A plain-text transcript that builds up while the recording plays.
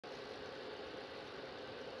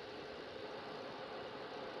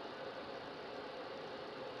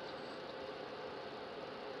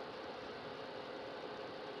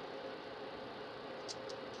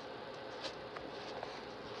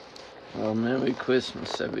Well, Merry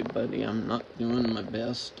Christmas, everybody. I'm not doing my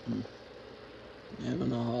best. I'm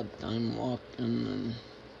having a hard time walking and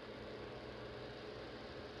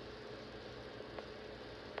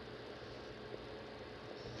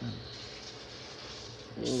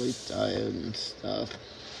really tired and stuff.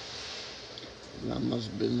 That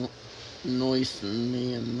must have been noising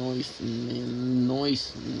me and noising me and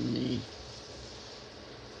noising me.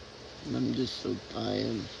 And I'm just so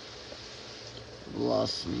tired. I've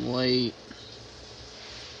lost some weight.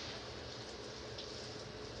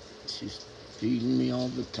 She's feeding me all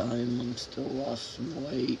the time. I'm still lost some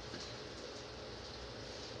weight.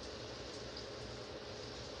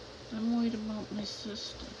 I'm worried about my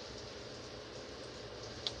sister.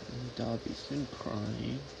 And Dobby's been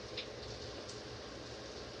crying.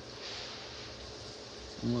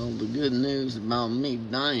 Well, the good news about me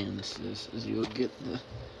dying, sis, is you'll get the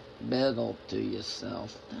bed all to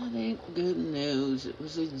yourself. That ain't good news. It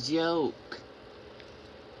was a joke.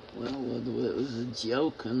 Well, whether it was a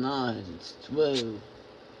joke or not, it's true.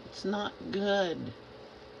 It's not good.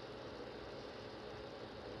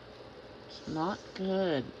 It's not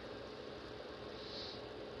good.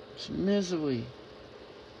 It's misery.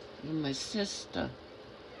 You're my sister.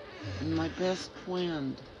 And my best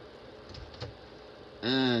friend.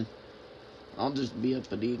 And I'll just be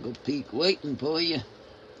up at Eagle Peak waiting for you.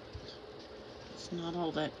 It's not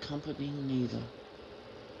all that comforting neither.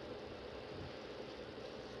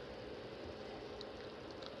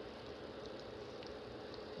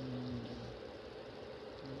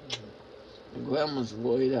 My grandma's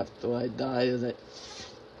worried after I die that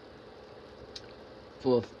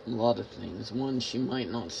for a lot of things. One, she might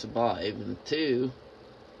not survive, and two,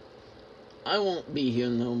 I won't be here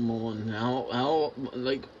no more now. I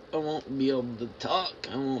won't be able to talk.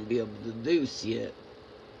 I won't be able to do shit.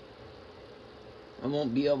 I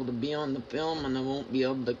won't be able to be on the film, and I won't be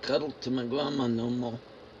able to cuddle to my grandma no more.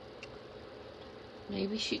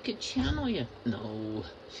 Maybe she could channel you. No,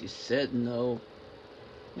 she said no.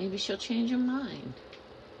 Maybe she'll change her mind.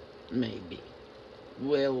 Maybe.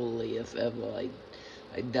 Rarely, if ever.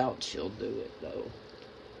 I doubt she'll do it, though.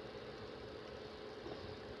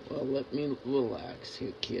 Well, let me relax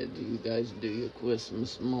here, kid. You guys do your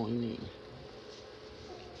Christmas morning.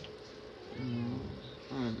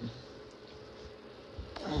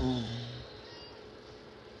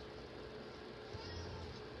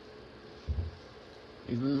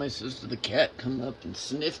 Even my sister the cat come up and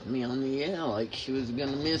sniffed me on the ear like she was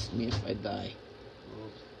gonna miss me if I die.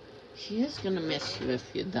 She is gonna miss you if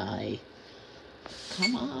you die.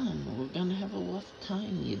 Come on, we're gonna have a rough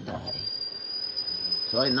time, you die.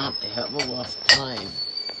 Try not to have a rough time.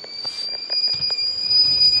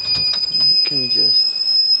 You can just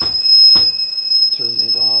turn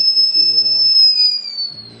it off if you will.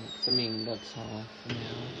 I mean that's all for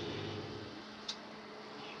now.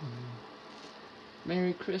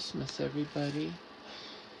 Merry Christmas, everybody.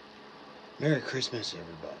 Merry Christmas,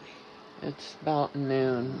 everybody. It's about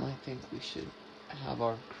noon. I think we should have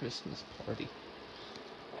our Christmas party.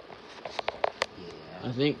 Yeah.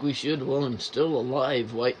 I think we should while I'm still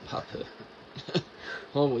alive, White Papa.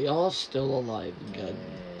 Well, we all still alive, God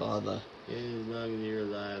bother. Yeah, as long as you're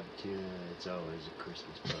alive, Tuna, it's always a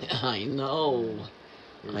Christmas party. I know.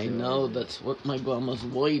 I know, that's what my grandma's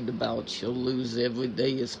worried about. She'll lose every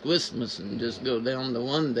day is Christmas and just go down to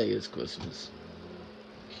one day is Christmas.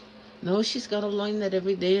 No, she's got to learn that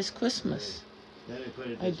every day is Christmas.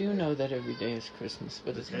 I do know that every day is Christmas,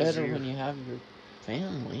 but it's better when you have your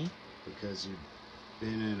family. Because you've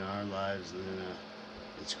been in our lives, Luna,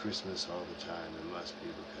 it's Christmas all the time. It must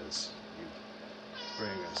be because you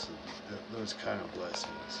bring us those kind of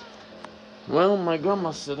blessings. Well, my grandma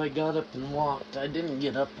said I got up and walked. I didn't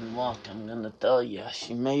get up and walk, I'm going to tell you.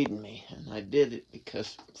 She made me, and I did it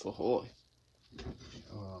because for her.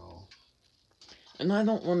 Oh. And I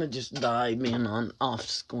don't want to just die being on off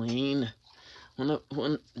screen.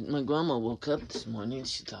 When my grandma woke up this morning,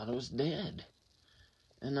 she thought I was dead.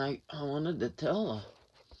 And I wanted to tell her,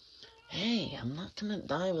 hey, I'm not going to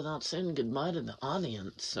die without saying goodbye to the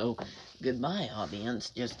audience. So, goodbye, audience,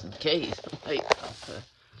 just in case. Wait, Papa.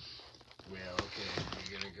 Well, okay, if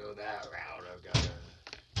you're going to go that route, I've got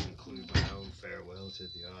to include my own farewell to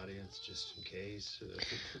the audience, just in case.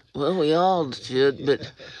 Well, we all should,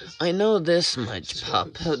 but I know this much,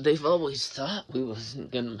 Papa. They've always thought we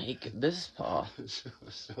wasn't going to make it this far.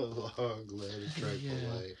 So long, man. Tranquil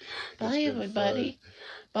light. Bye, everybody. Fun.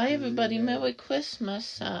 Bye, everybody. Yeah. Merry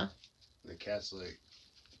Christmas. The cat's like,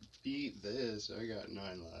 beat this. I got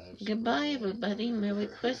 9 lives. Goodbye, everybody. Merry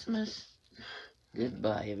Christmas.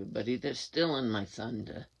 Goodbye, everybody. They're still in my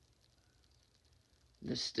thunder.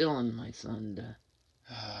 They're still in my thunder.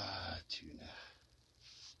 Ah,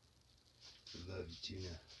 love you,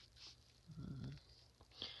 Tuna.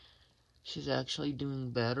 She's actually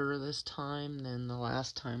doing better this time than the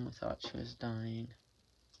last time we thought she was dying.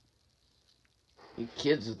 The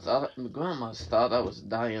kids thought, the grandmas thought I was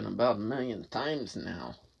dying about 1,000,000 times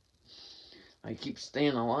now. I keep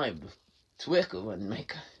staying alive to twickle and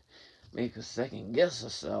make a second guess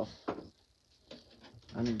herself.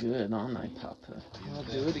 I'm good, aren't I, Papa? I'll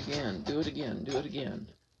do it again, do it again, do it again.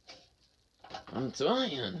 I'm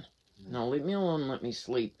trying. Now leave me alone, let me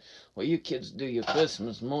sleep. While you kids do your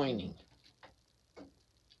Christmas morning.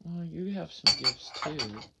 Well, you have some gifts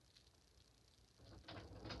too.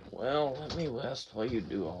 Well, let me rest while you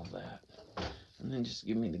do all that. And then just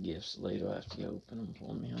give me the gifts later after you open them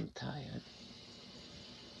for me. I'm tired.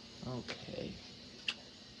 Okay.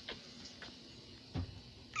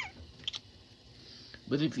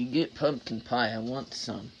 But if you get pumpkin pie, I want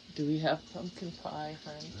some. Do we have pumpkin pie,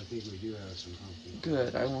 honey? I think we do have some pumpkin pie.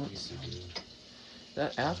 Good, I want some.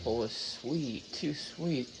 That apple is sweet, too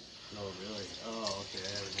sweet. Oh, really? Oh, okay. I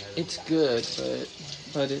haven't had it. It's good,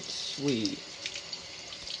 but it's sweet.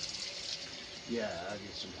 Yeah, I'll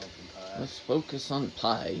get some pumpkin pie. Let's focus on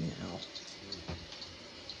pie now.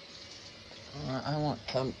 I want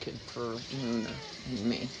pumpkin for Luna and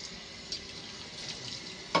me.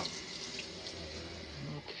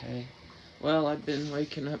 Okay. Well, I've been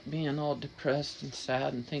waking up being all depressed and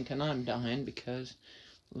sad and thinking I'm dying because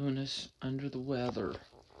Luna's under the weather.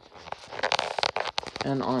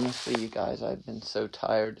 And honestly, you guys, I've been so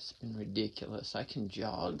tired, it's been ridiculous. I can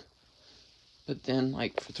jog. But then,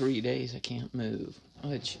 like, for 3 days, I can't move.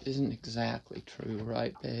 Which isn't exactly true,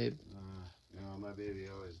 right, babe? No, my baby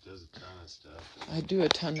always does a ton of stuff. I do a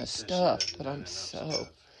ton of stuff, but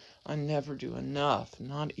I never do enough.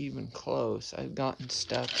 Not even close. I've gotten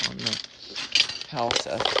stuck on the house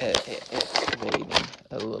excavating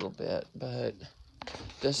a little bit, but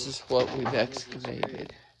this is what we've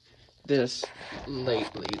excavated this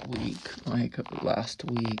week, like last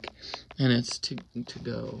week, and it's to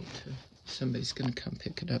go to. Somebody's gonna come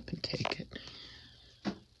pick it up and take it.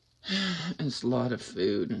 It's a lot of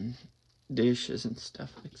food and dishes and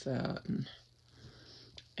stuff like that,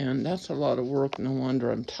 and that's a lot of work. No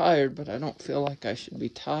wonder I'm tired, but I don't feel like I should be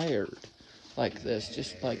tired like this,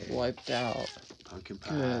 just like wiped out. Pumpkin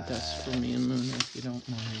pie. Good, that's for me and Luna, if you don't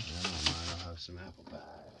mind. I don't mind, I'll have some apple pie.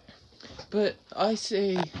 But I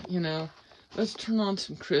say, let's turn on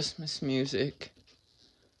some Christmas music,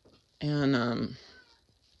 and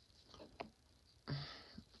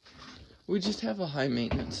we just have a high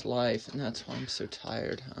maintenance life, and that's why I'm so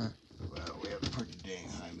tired, huh? Well, we have a pretty dang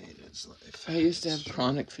high maintenance life. I used to have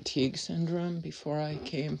chronic fatigue syndrome before I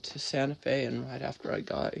came to Santa Fe and right after I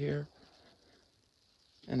got here.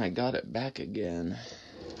 And I got it back again.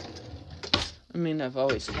 I mean, I've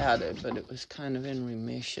always had it, but it was kind of in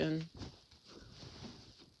remission.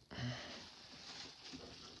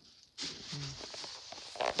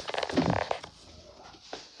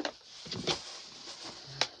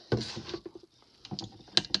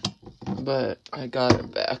 But I got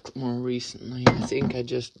it back more recently. I think I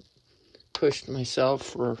just pushed myself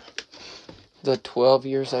for the 12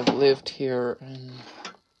 years I've lived here, and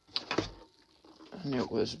it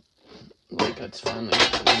was like it's finally,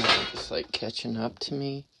 just like catching up to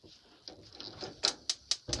me.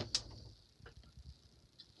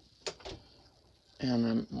 And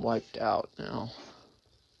I'm wiped out now.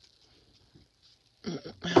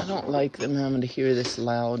 I don't like them having to hear this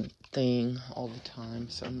loud thing all the time,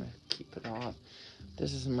 so I'm gonna keep it off.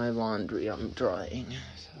 This is my laundry I'm drying.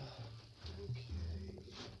 So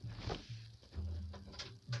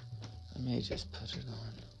I may just put it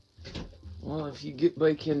on. Well, if you get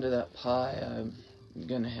back into that pie, I'm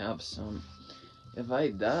gonna have some. If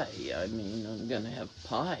I die, I mean, I'm gonna have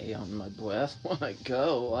pie on my breath when I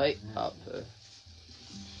go, right, Papa?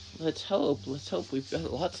 Let's hope we've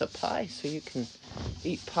got lots of pie so you can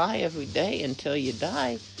eat pie every day until you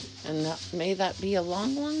die. And may that be a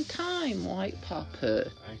long, long time, right,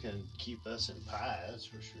 Papa? I can keep us in pie, that's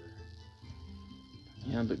for sure.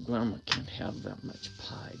 Yeah, but Grandma can't have that much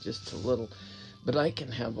pie, just a little. But I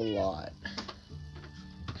can have a lot.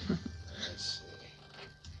 Let's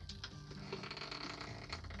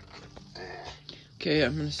see. Okay,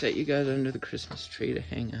 I'm gonna set you guys under the Christmas tree to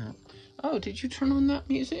hang out. Oh, did you turn on that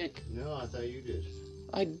music? No, I thought you did.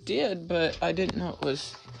 I did, but I didn't know it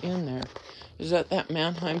was in there. Is that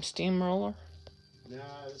Mannheim steamroller? No,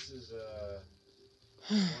 this is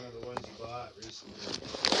one of the ones you bought recently.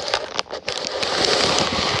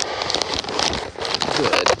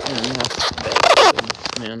 Good, and that's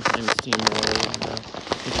Mannheim steamroller.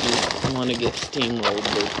 If you want to get steamrolled,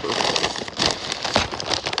 go purchase.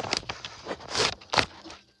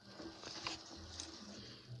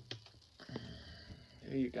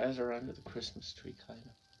 you guys are under the Christmas tree, kind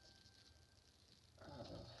of.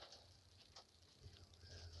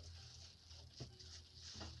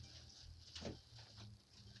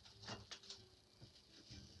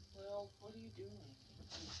 Well, what are you doing?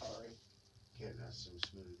 I'm sorry. Getting us some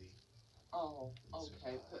smoothie. Oh,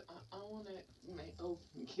 okay, but I want to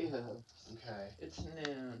open gifts. Okay. It's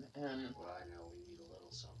noon, and well, I know we need a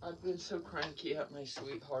little something. I've been so cranky at my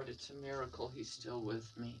sweetheart. It's a miracle he's still with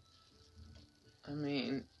me. I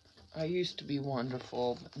mean, I used to be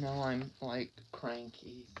wonderful, but now I'm, like,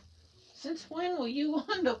 cranky. Since when were you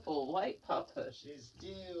wonderful, White Papa? She's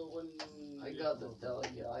still wonderful. I gotta tell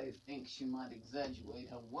you, I think she might exaggerate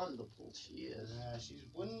how wonderful she is. She's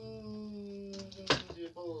wonderful.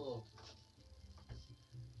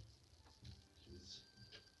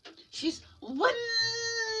 She's wonderful,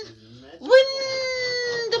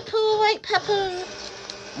 White Pepper.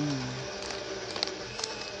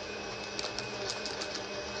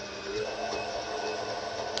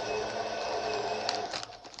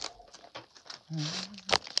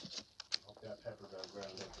 Hope that pepper got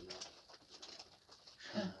ground up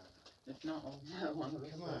enough. If not, I'll one of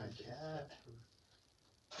those. Come on, cat.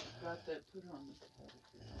 Got that put on the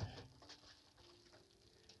cat.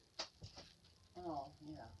 Oh,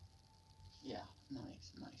 yeah. Yeah, nice,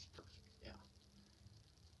 perfect, yeah.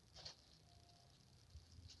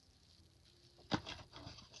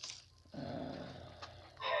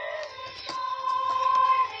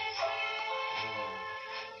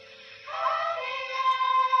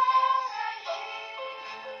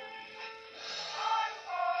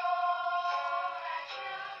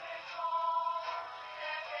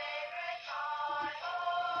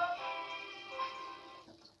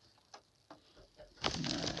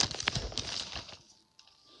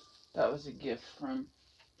 That was a gift from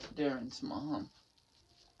Darren's mom.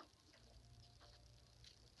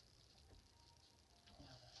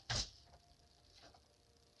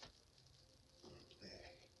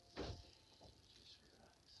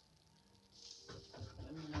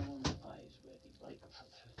 Let me know when the pie is ready, White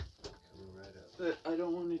Papa. Coming right up. But I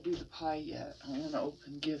don't want to do the pie yet. I want to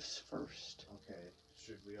open gifts first. Okay.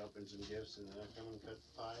 Should we open some gifts and then come and cut the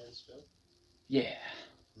pie and stuff? Yeah.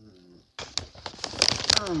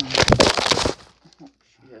 Oh,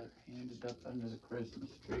 shit. He ended up under the Christmas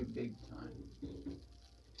tree big time.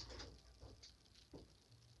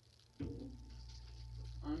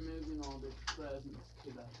 I'm moving all the presents to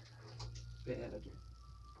the bed.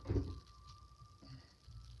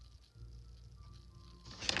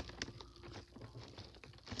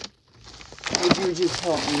 Would you just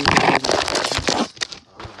help me with the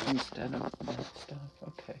presents instead of that stuff?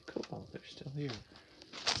 Okay, cool. They're still here.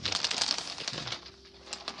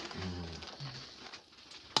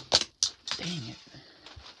 Dang it.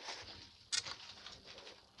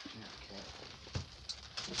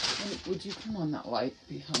 Hey, would you turn on that light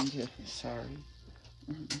behind you? Sorry.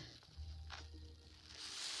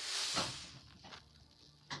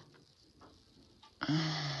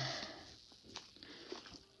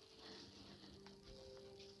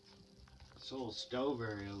 This whole stove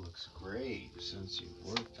area looks great since you've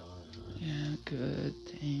worked on it. Huh? Yeah, good.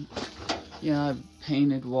 Thanks. Yeah, I've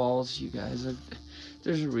painted walls, you guys.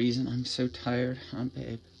 There's a reason I'm so tired, huh,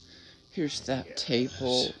 babe? Here's that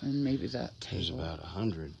table, and maybe that table. There's about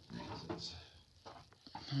 100 reasons.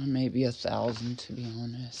 Maybe 1,000, to be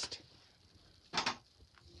honest.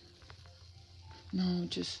 No,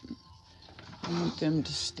 just I want them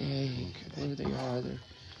to stay where they are. They're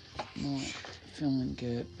not feeling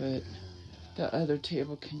good, but the other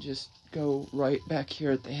table can just go right back here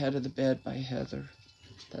at the head of the bed by Heather.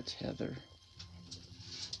 That's Heather.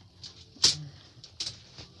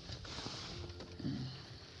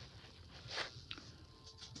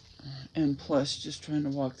 And plus, just trying to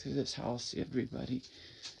walk through this house, everybody,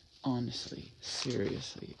 honestly,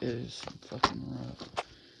 seriously, it is fucking rough.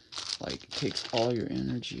 Like, it takes all your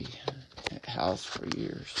energy at house for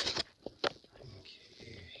years.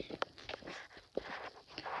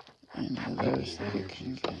 And those that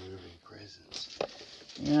can get.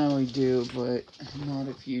 Yeah, we do, but not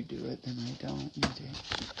if you do it, then I don't. You do.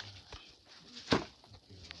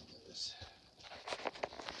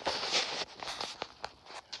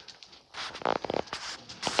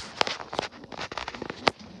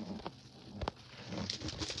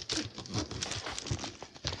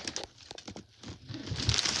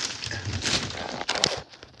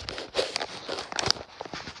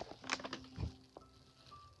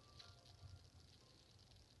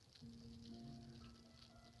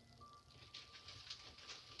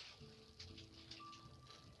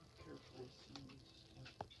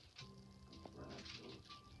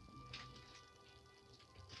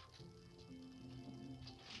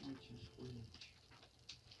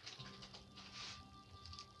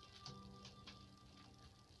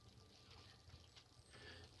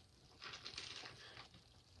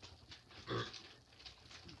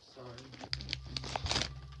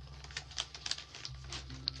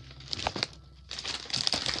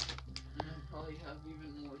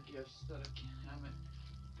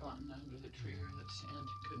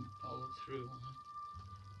 Santa couldn't follow through on.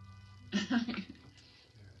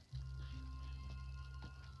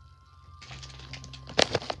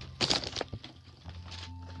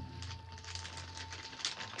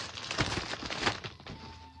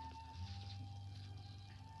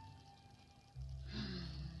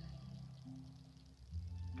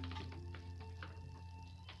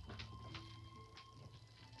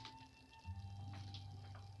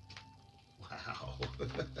 Wow.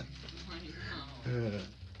 I know.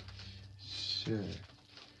 Sure.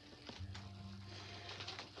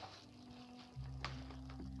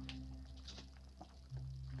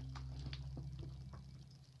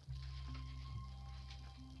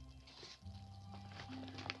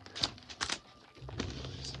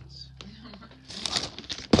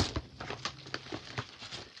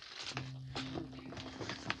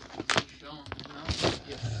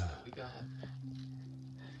 We got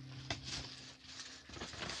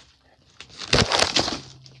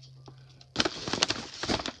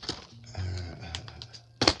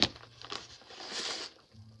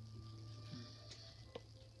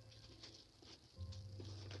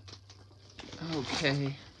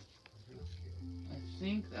okay. I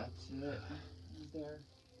think that's it. Is there?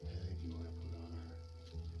 I think you want to put on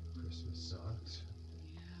our Christmas socks.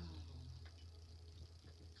 Yeah.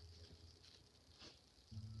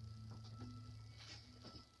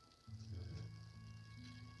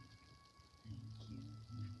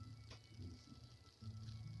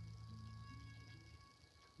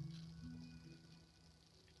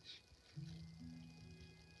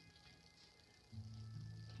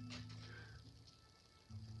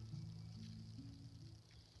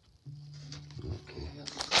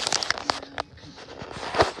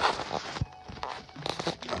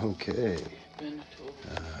 Okay. Been a total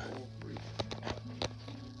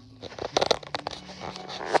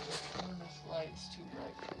this light's too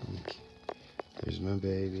bright. Okay. There's my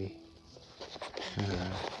baby.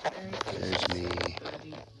 There's me.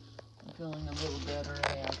 Buddy. I'm feeling a little better.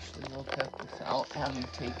 I actually woke up without having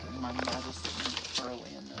taken my medicine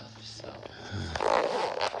early enough, so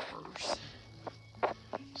worse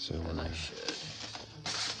So than we're I should.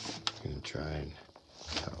 gonna try and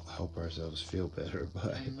help ourselves feel better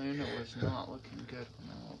by. And Luna was not looking good when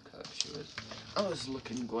I woke up. I was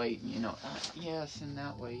looking great, you know. Yes, in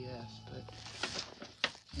that way, yes, but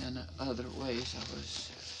in other ways, I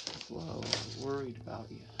was slow, worried about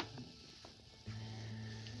you.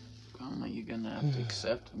 Grandma, you're gonna have to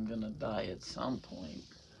accept I'm gonna die at some point.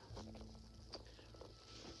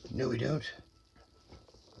 No, we don't.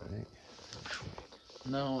 Right?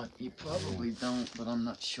 No, you probably don't, but I'm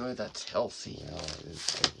not sure that's healthy. No, it is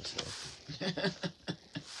healthy.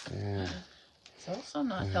 Yeah. It's also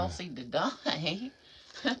not healthy to die.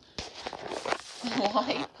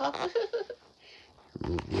 Why, Papa?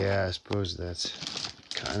 Yeah, I suppose that's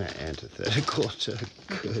kind of antithetical to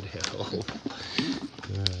good health.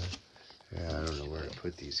 Yeah, I don't know where to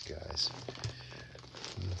put these guys.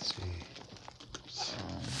 Let's see.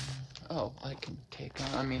 Oh, I can take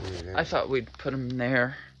on. I mean, Yeah. I thought we'd put them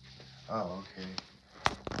there. Oh, okay.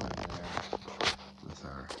 With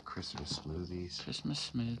our Christmas smoothies.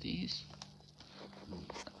 Christmas smoothies.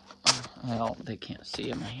 Well, they can't see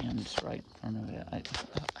it. My hand's right in front of it.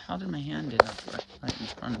 How did my hand end up right in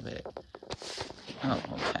front of it? Oh,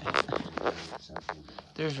 okay.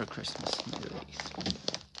 There's our Christmas smoothies.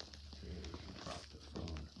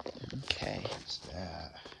 Okay. What's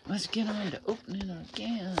that? Let's get on to opening our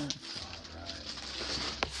can. Alright.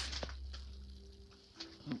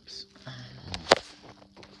 Oops.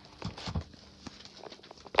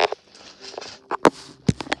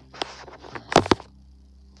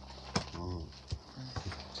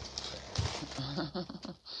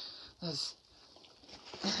 That's...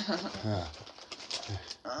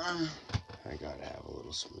 I gotta have a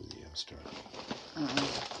little smoothie. I'm starting.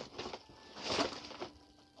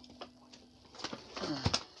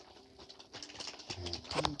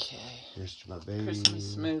 Okay. Here's to my baby.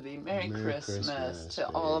 Christmas smoothie. Merry Christmas to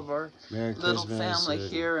baby. all of our Merry little Christmas, family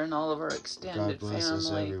here and all of our extended God bless us,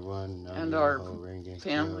 family everyone. and our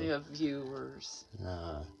family of viewers.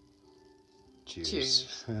 Cheers.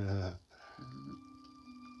 Cheers.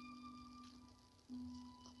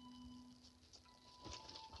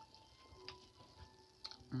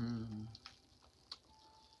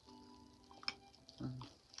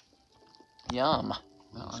 Yum.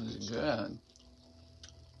 That was good.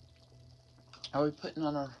 Are we putting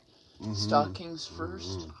on our stockings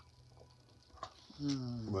first?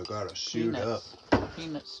 We gotta suit up.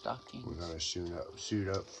 Peanut stockings. We gotta suit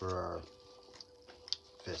up for our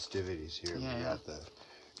festivities here. Yeah. We got the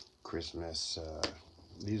Christmas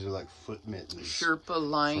These are like foot mittens. Sherpa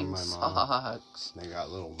line from my mom. socks. They got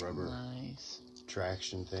little rubber Nice.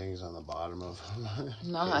 traction things on the bottom of them.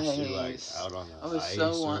 Nice. You're like out on the I was ice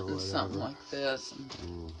so or wanting whatever. something like this,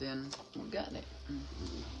 and then we got it.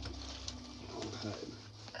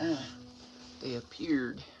 They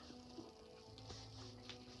appeared.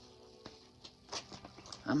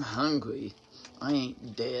 I'm hungry. I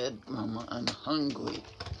ain't dead, Mama. I'm hungry.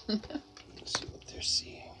 Let's see what they're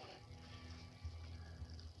seeing.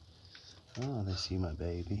 Oh, they see my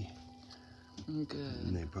baby. Good.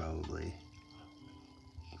 And they probably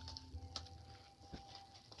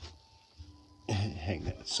hang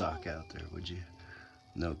that sock out there, would you?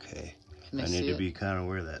 Okay. I need to be kind of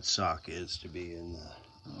where that sock is to be in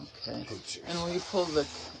the picture. And will you pull the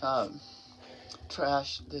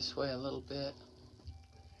trash this way a little bit?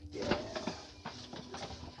 Yeah.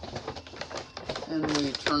 And will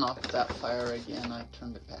you turn off that fire again? I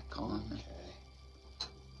turned it back on.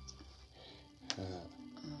 Okay.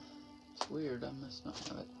 It's weird. I must not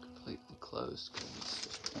have it completely closed because it's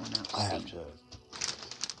just pouring out I have steam.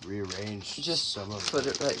 to rearrange Just some of put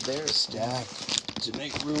it right there. the stack to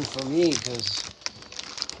make room for me, because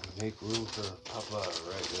make room for Papa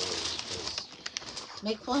right there.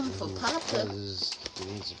 Make room for Papa. Because he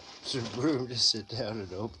needs some room to sit down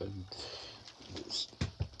and open this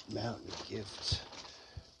mountain of gifts.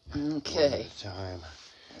 Okay. One at a time.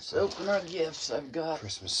 Let's open our gifts. I've got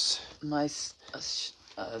Christmas. my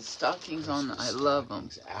stockings on. I love them.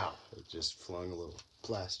 Ow! It just flung a little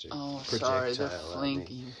plastic Oh, projectile sorry, they're at me.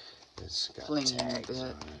 flinking. It's got Flinging a tags bit. on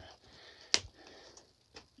it.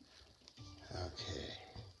 Okay.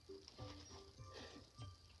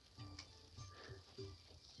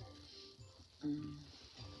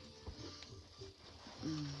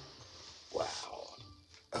 Wow.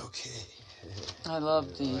 Okay. I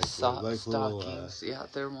love these like little, stockings. Yeah,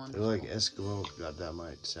 they're They're wonderful. like Eskimo. God, that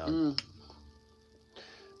might sound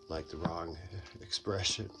like the wrong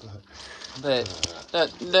expression, But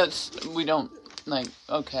that's we don't like.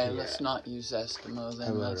 Okay, Yeah. let's not use Eskimo how then.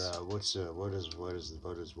 about Let's,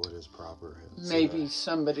 what is proper? It's, maybe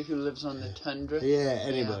somebody who lives on the tundra. yeah,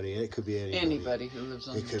 anybody. It could be anybody. Anybody who lives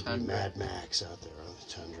on It the could tundra. be Mad Max out there on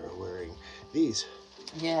the tundra wearing these.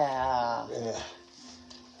 Yeah. Yeah.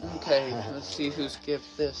 Okay, let's see whose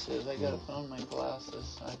gift this is. I gotta put on my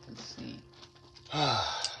glasses so I can see.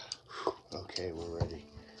 Okay, we're ready.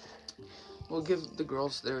 We'll give the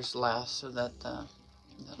girls theirs last so that that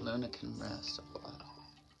Luna can rest a while.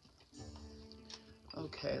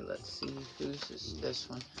 Okay, let's see whose is this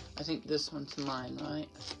one. I think this one's mine, right?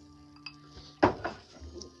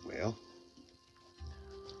 Well,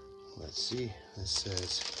 let's see. This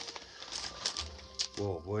says,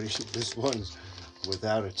 well, what is it? This one's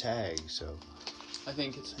without a tag, so I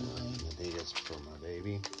think it's mine. I think it's for my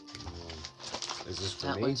baby. Is this for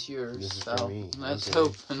That me? one's yours, This is so for me. let's Okay,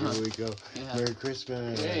 open here up. we go. Yeah. Merry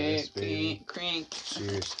Christmas, baby. Crink.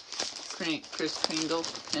 Cheers. Crink, Kris Kringle.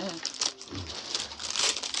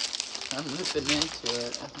 I'm ripping into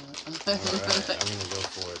it. Alright, I'm gonna go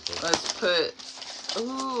for it then. Let's put.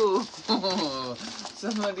 Ooh,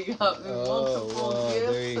 somebody got me multiple wow,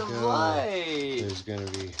 there gifts you of go. light. There's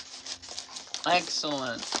gonna be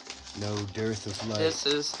Excellent. no dearth of light. This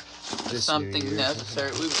is This something New Year's.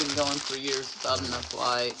 necessary. We've been going for years without enough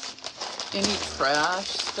light. Any trash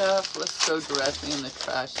stuff, let's go directly in the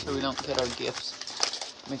trash so we don't get our gifts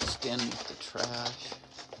mixed in with the trash.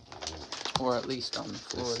 Or at least on the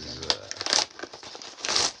floor.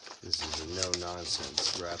 This is a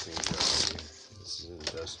no-nonsense wrapping jar here. This is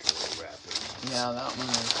industrial wrapping. Yeah, that one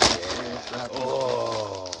is wrapping.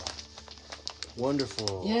 Oh,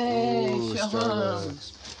 wonderful. Yay, Ooh, show 'em.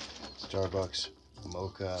 Starbucks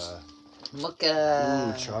mocha.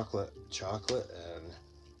 Mocha. Ooh,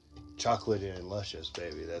 chocolate and luscious,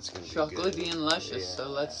 baby. That's gonna be Chocolatey good. and luscious, Yeah. so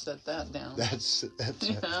let's set that down. That's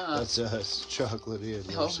Yeah. that's us. Chocolatey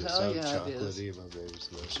and Oh, luscious. hell I'm yeah, it is. chocolatey. My baby's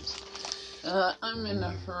luscious. I'm in a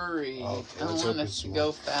hurry. Okay, I let's want open us to some go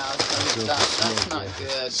more. fast. open That's some more, not yeah.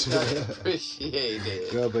 good. I appreciate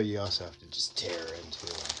it. No, but you also have to just tear into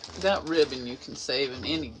it. That ribbon you can save, and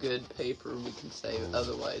any good paper we can save.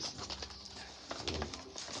 Otherwise,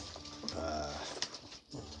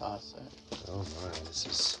 we'll toss it. Oh my,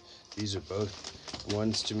 these are both,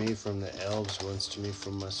 one's to me from the elves, one's to me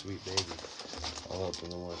from my sweet baby. I'll open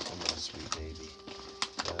the one from my sweet baby.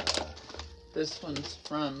 This one's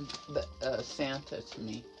from the Santa to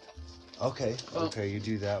me. Okay, Oh. okay, you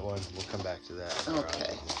do that one. We'll come back to that.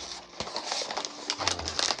 Okay.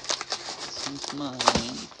 This one's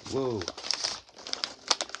mine. Whoa.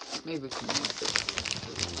 Maybe we can use this.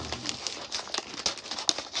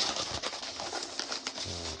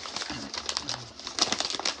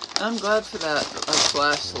 I'm glad for that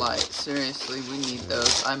flashlight. Seriously, we need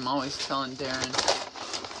those. I'm always telling Darren,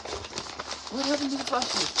 what happened to the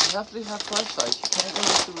flashlights? You have to have flashlights. You can't go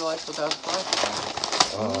through life without a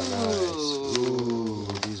flashlight. Oh, nice. Ooh,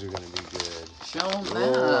 these are going to be good. Show them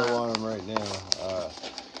Oh, I that. want them right now.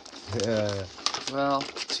 Yeah. Well,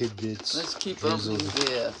 Tidbits. let's keep drizzled opening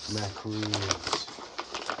gifts. macaroons.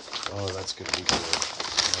 Oh, that's going to be good.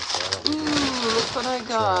 Ooh, look what I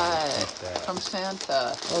got from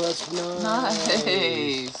Santa. Oh, that's nice.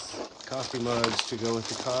 Nice. Coffee mugs to go with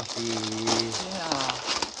the coffee.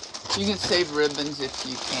 Yeah. You can save ribbons if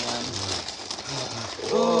you can.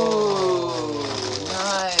 Whoa. Ooh,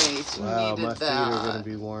 nice. You Wow, needed my feet that. are going to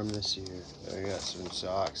be warm this year. I got some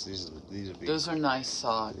socks. These are big. Those are nice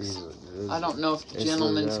socks. These are, I don't know if the it's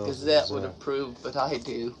Gentleman's the Gazette would Gazette. approve, but I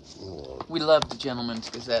do. Well, We love the Gentleman's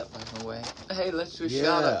Gazette, by the way. Hey, let's do a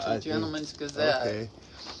shout out to the I think- Gentleman's Gazette. Okay.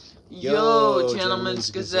 Yo, Yo, Gentleman's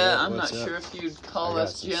Gentleman's Gazette. Gazette, I'm not what's up? sure if you'd I call got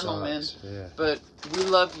us some gentlemen, socks, yeah. but we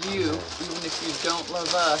love you, Yeah. even if you don't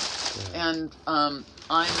love us. Yeah. And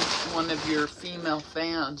I'm one of your female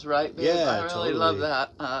fans, right, babe? Yeah, I really totally. love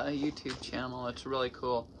that YouTube channel. It's really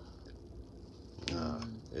cool.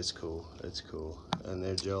 It's cool. It's cool. And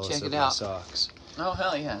they're jealous Check of it my out. socks. Oh,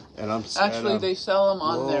 hell yeah. And I'm Actually, they sell them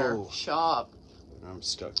on their Whoa. shop. I'm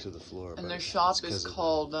stuck to the floor. And but their shop it's 'cause is of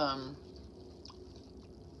called,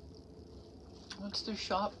 what's their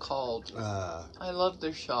shop called? I love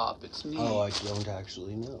their shop. It's neat. Oh, I don't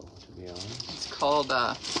actually know, to be honest. It's called,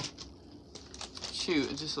 shoot,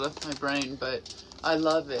 it just left my brain, but I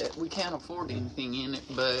love it. We can't afford anything in it,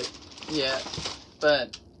 but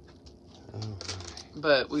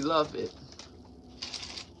we love it.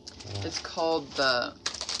 Yeah. It's called the,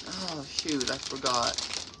 oh shoot, I forgot.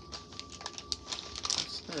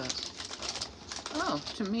 What's this? Oh,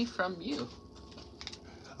 to me from you.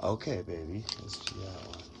 Okay, baby. Let's do that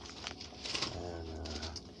one.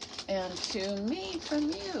 And to me from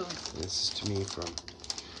you. This is to me from...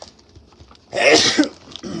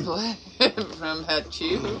 From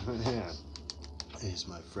Hachu. Yeah. He's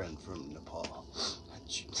my friend from Nepal. I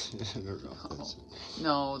don't know if that's...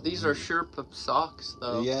 No, these are Sherpa socks,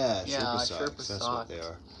 though. Yeah, Yeah, Sherpa socks. Sherpa That's socks. what they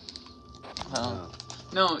are.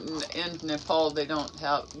 No, in Nepal they don't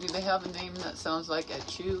have. Do they have a name that sounds like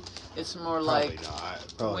Hachu? It's more like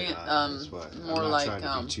Probably we- not. That's what, more I'm not like,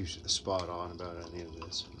 trying to be too spot on about any of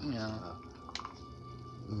this. yeah.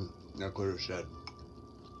 Now, Glitter said,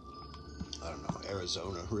 I don't know,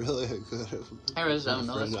 Arizona. Really?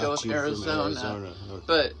 Arizona. Let's go with Arizona. Okay.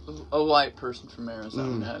 But a white person from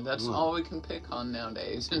Arizona. That's all we can pick on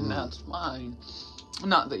nowadays, and that's fine.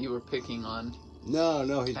 Not that you were picking on. No,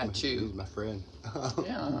 he's Hachu. my friend.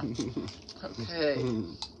 Yeah. Okay.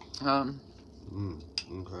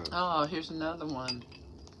 Okay. Oh, here's another one.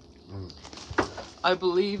 I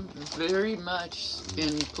believe very much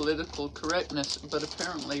in political correctness, but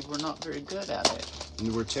apparently we're not very good at it.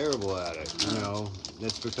 And we're terrible at it. You know,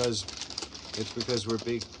 it's because we're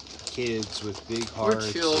big kids with big hearts.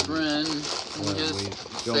 We're children. And we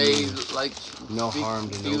just don't say mean like no harm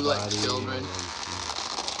to do nobody. like children.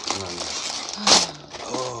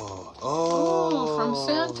 Oh, from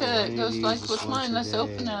Santa. It goes ladies, like this with one mine. Let's today.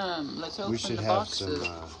 open them. Let's open We should the have boxes.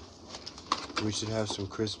 we should have some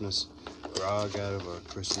Christmas grog out of our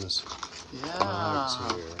Christmas Yeah. mugs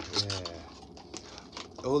here. Yeah.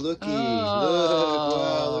 Oh, looky! Oh. Look!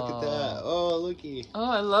 Wow! Look at that! Oh, looky! Oh,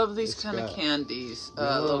 I love these It's kind of got- candies.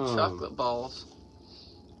 Little Yum. chocolate balls.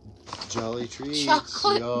 Jolly treats!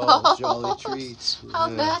 Chocolate y'all. balls. Jolly treats!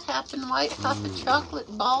 How'd Yeah. that happen, White? Hot the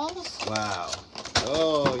chocolate balls? Wow!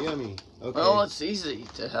 Oh, yummy! Okay. Well, it's easy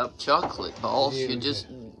to have chocolate balls. Yeah, You just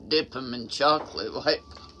dip them in chocolate, White.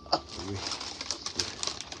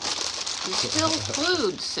 It's still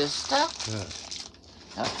food, sister.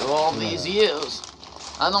 Yeah. After all these years,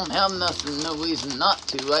 I don't have no reason not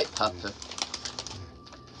to, right, Papa?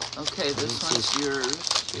 Okay, this This one's yours.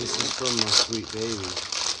 This is from my sweet baby.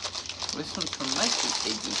 This one's from my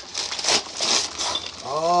sweet baby.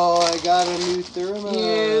 Oh, I got a new thermos.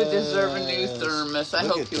 You deserve a new thermos. I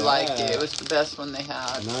Look hope at you like it. that. It was the best one they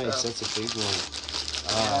had. Nice, so. that's a big one.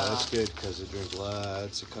 Ah, Yeah. that's good because I drink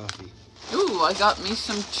lots of coffee. Ooh, I got me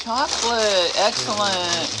some chocolate.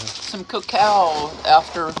 Excellent. Some cacao.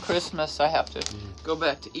 After Christmas, I have to go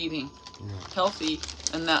back to eating healthy,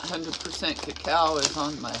 and that 100% cacao is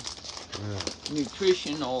on my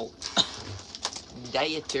nutritional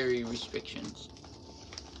dietary restrictions.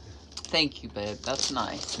 Thank you, babe. That's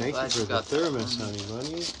nice. Thank you Glad for the got that thermos, for me. honey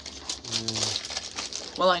bunny.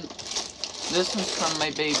 Well, This one's from my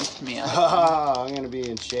baby to me. I'm gonna be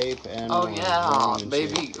in shape and. Oh yeah, in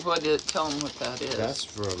baby. shape. What did? Tell them what that is. That's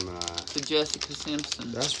from. To Jessica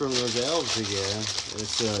Simpson. That's from those elves again.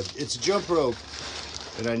 It's a jump rope,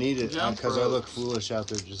 and I need it because I look foolish out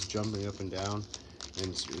there just jumping up and down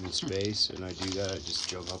in space, and I do that. I just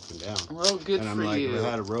jump up and down. Well, good and I'm for like, you. if I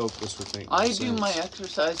had a rope, this would make more I sense. do my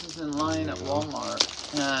exercises in line at Walmart,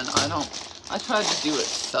 and I try to do it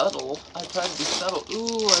subtle. I try to be subtle.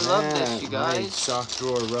 Ooh, I love this, you guys. My sock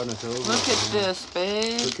drawer runneth over. Look at this,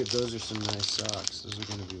 babe. Look at those are some nice socks. Those are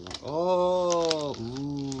gonna be one. Oh,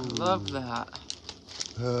 ooh. I love that.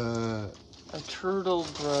 A turtle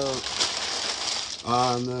broke.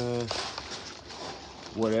 On the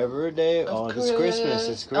whatever day. Oh, it's Christmas.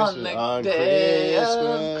 It's Christmas. On the day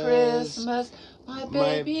of Christmas. My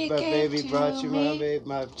baby brought you me. I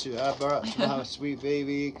brought my sweet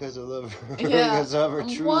baby because I love her. Yeah. Because of her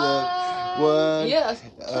true love. One. Yes.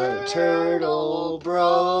 Turtle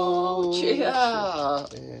brooch. Yeah.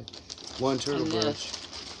 One turtle brooch.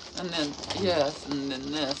 And then, yes, and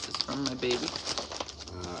then this is from my baby.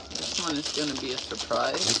 This one is going to be a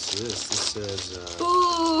surprise. What's this? This says,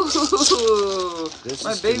 Ooh! This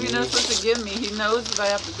My is baby to knows me. what to give me. He knows that I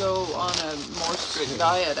have to go on a more strict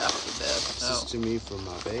diet after this. This is to me from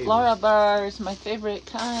my baby. Flora bars, my favorite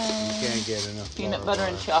kind. You can't get enough Peanut Flora butter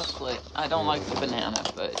and bars. chocolate. I don't like the banana,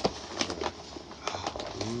 but...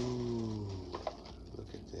 Ooh, look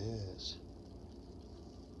at this.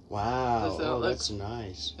 Wow, that's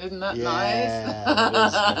nice. Isn't that Yeah, nice? that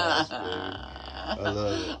is nice, baby. I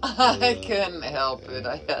love it. I couldn't help it.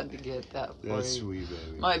 I had to get that for That's you. sweet,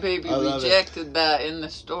 baby. My baby rejected that in the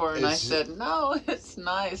store, and I said, "No, it's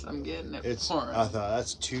nice. I'm getting it for him." I thought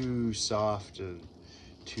that's too soft and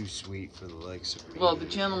too sweet for the likes of me. Well, the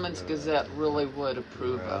Gentleman's Gazette really would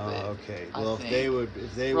approve of it. Okay. I Well, think.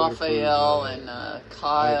 if they would Raphael approve of it, and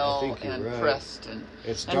Kyle I think you're and right. Preston.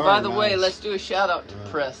 It's And by the darn way, nice. let's do a shout out to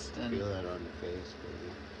Preston. Feel that on your face,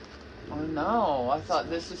 baby. Oh no, I thought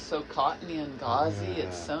this is so cottony and gauzy. Yeah.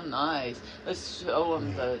 It's so nice. Let's show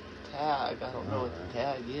them the tag. I don't know what the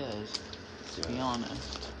tag is, to be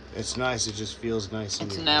honest. It's nice. It just feels nice in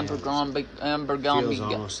It's your an hands. Feels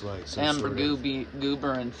almost like some sort of,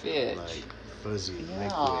 Goober and Fitch. like fuzzy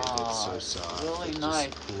liquid. It's so soft. Really It just nice.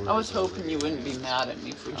 pours I was hoping you over wouldn't your be hands. mad at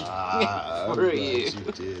me for I'm for glad you.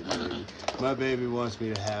 you did, baby. My baby wants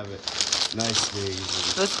me to have it. Nice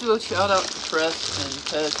things. Let's do a shout out to Preston,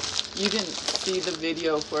 because you didn't see the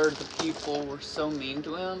video where the people were so mean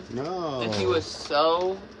to him. No. And he was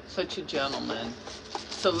such a gentleman.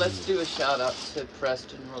 So let's do a shout out to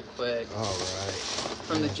Preston real quick. All right.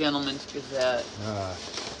 From the Gentleman's Gazette.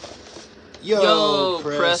 Yo,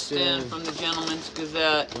 Preston from the Gentleman's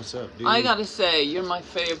Gazette. What's up, dude? I gotta say, you're my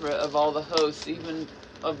favorite of all the hosts, even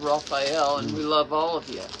of Raphael, and we love all of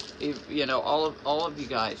you. You know, all of you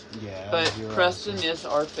guys. Yeah. But Preston is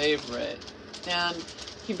our favorite, and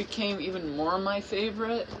he became even more my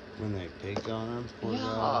favorite. When they picked on him. Poor Yeah,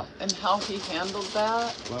 guy. and how he handled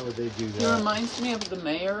that. Why would they do that? He reminds me of the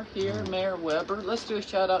mayor here, Mayor Weber. Let's do a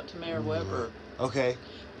shout out to Mayor Weber. Okay.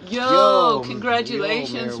 Yo,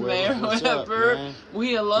 congratulations, Mayor What's up, Weber. man?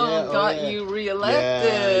 We alone got you reelected,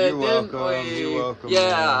 Yeah, you're didn't welcome. we? You're welcome.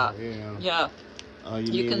 Yeah, Man. yeah. All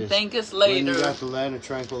you You need can is thank us when later. you got the land of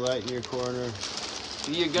Tranquil light in your corner,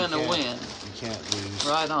 You're gonna win. You can't lose.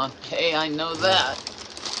 Right on. Hey, I know that.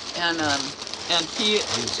 And he is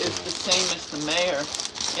the same as the mayor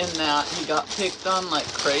in that he got picked on like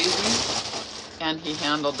crazy, and he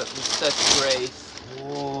handled it with such grace.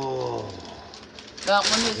 Whoa. That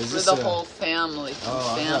one is for the whole family from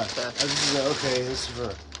Santa. This is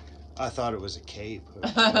for. I thought it was a cape.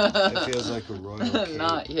 It feels like a royal cape.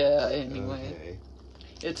 Not yet, anyway. Okay.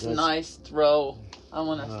 It's nice throw. I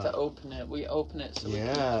want us to open it. We open it so we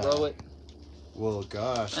can throw it. Well,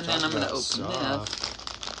 gosh. And then I'm going to open this.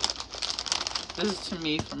 This is to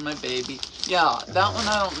me from my baby. Yeah, that one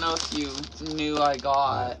I don't know if you knew I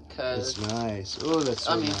got. Cause, it's nice. Oh, that's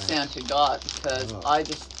so nice. Santa got, because I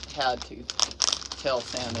just had to tell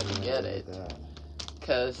Santa to get it.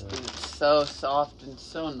 Because it's so soft and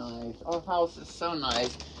so nice. Our house is so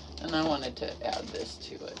nice. And I wanted to add this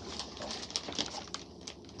to it.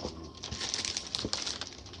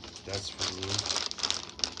 That's from you.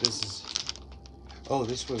 This is. Oh,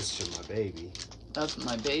 this one's to my baby. That's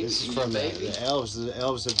my baby. This is from the elves. The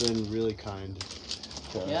elves have been really kind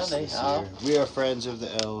to us. Yeah, they have. We are friends of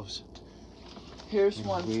the elves. Here's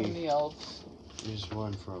one from the elves. Here's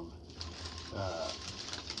one from.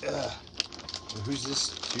 Who's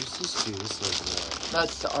this? Who's this to? This is.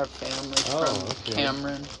 That's to our family from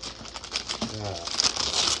Cameron.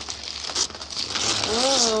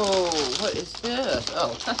 Whoa, what is this?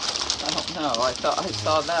 Oh, I don't know. I thought I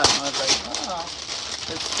saw that and I was like, oh,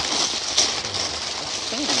 it's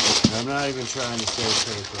thin. I'm not even trying to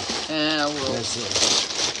say paper. Yeah, well, That's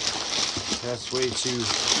it. That's way too.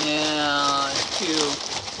 yeah,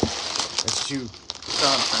 That's too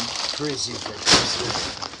something. crazy for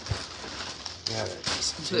Christmas. Gotta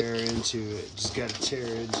just tear into it. Just gotta tear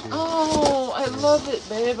into it. Oh, I love it,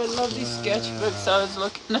 babe. I love these sketchbooks. I was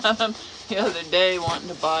looking at them the other day wanting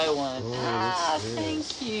to buy one. Oh,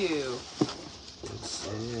 thank you. What's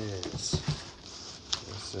this?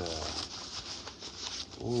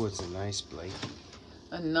 Oh, it's a nice blanket.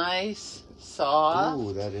 A nice, soft,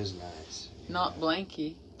 Oh, that is nice. Yeah. not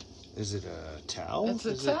blankie. Is it a towel? It's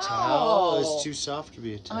a Is it towel. It's too soft to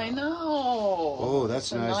be a towel. I know. Oh, that's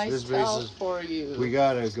it's nice. A nice This towel is for you. We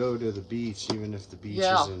gotta go to the beach, even if the beach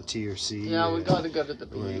is in T or C. Yeah, we gotta go to the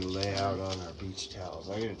We're beach. gonna lay out on our beach towels.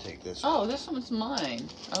 I'm gonna take this Oh, one. this one's mine.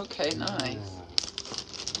 Okay, nice.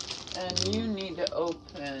 Yeah. And you need to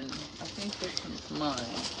open. I think this one's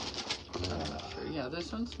mine. I'm not sure. Yeah,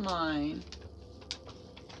 this one's mine.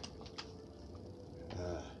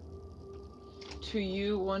 To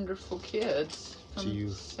you, wonderful kids. From To you.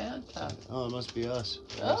 Santa. Oh, it must be us.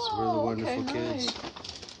 We're the Oh, wonderful okay, kids.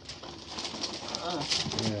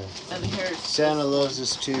 nice. Yeah. And here's Santa this loves one.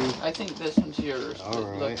 us too. I think this one's yours. All But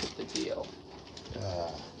right. Look at the deal.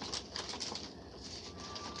 Uh,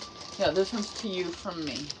 Yeah, this one's to you from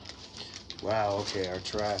me. wow. Okay, our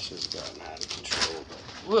trash has gotten out of control,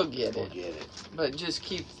 but We'll get we'll it. get it. But just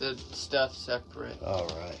keep the stuff separate. All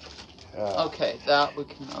right. Okay, that we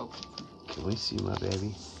can open. Can we see my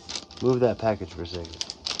baby? Move that package for a second.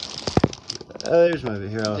 Oh, there's my baby.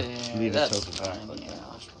 Here, I'll There, leave it that's open back fine, like yeah.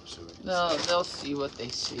 that. So we can No, they'll see what they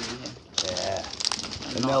see. Yeah.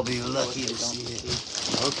 And And not they'll be see what lucky they to don't see it.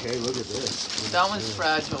 see. Okay, look at this. That one's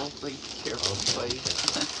fragile. Be careful, Okay,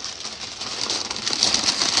 please.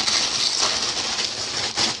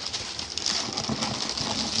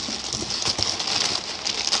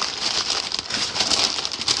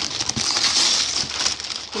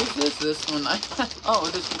 Whose is this one? Oh,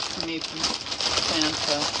 this is for me from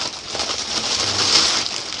Santa.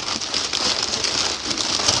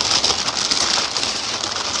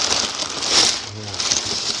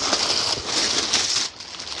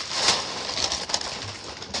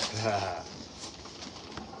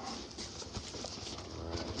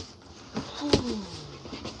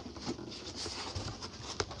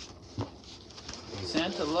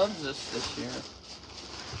 Santa loves us this year.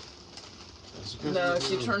 No, if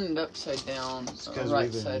you turn it upside down, right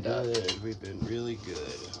we've been side up. good. We've been really good.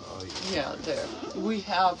 Oh, Yeah, there. We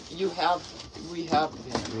have been. We have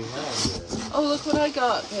good. Oh, look what I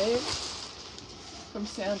got, babe. From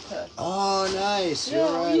Santa. Oh, nice. Yeah,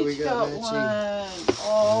 You're right. we We got matching. one.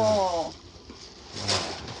 Oh.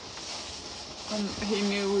 And he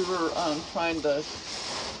knew we were trying to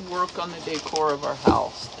work on the decor of our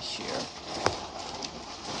house this year.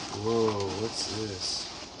 Whoa, what's this?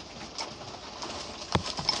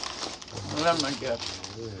 What am I get?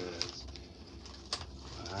 This.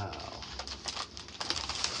 Wow.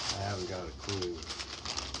 I haven't got a clue.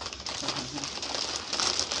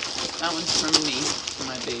 That one's from me, to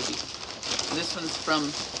my baby. This one's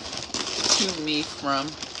to me from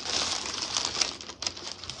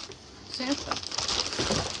Santa.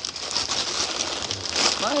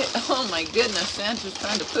 Oh my goodness, Santa's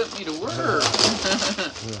trying to put me to work.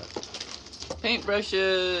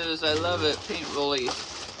 Paintbrushes, I love it. Paint rollers.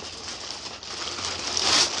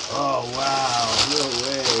 Oh, wow. No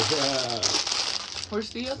way. Yeah. Where's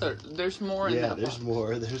the other? There's more in that there's one.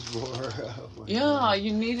 more. There's more. Oh my Yeah, God.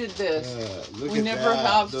 you needed this. Look We at never that.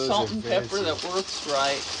 have Those salt are and pepper fancy. that works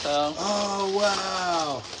right, so Oh,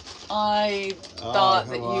 wow. I thought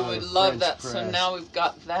that come you on, would French love that. So press. now we've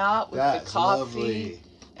got that with That's the coffee lovely.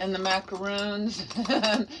 and the macaroons.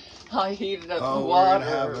 I heated up the Oh,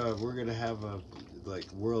 water. we're gonna have a like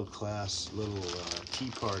world-class little tea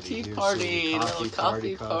party. Tea here party, soon. little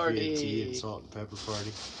coffee and party. tea and salt and pepper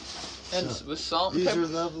party. And with salt and These pepper. are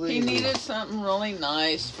lovely. He needed something really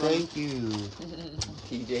nice from Thank you.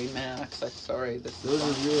 TJ Maxx. I'm sorry. Those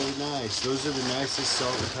are really nice. Those are the nicest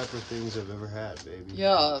salt and pepper things I've ever had, baby.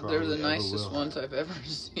 Yeah, Probably they're the ever nicest will ones have. I've ever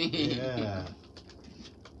seen. Yeah.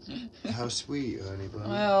 How sweet, honey bun.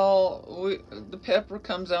 Well, the pepper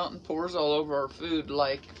comes out and pours all over our food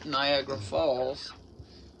like Niagara Falls.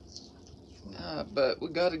 But we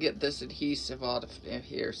got to get this adhesive out of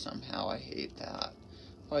here somehow. I hate that.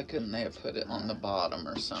 Why couldn't they have put it on the bottom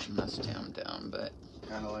or something? That's down, but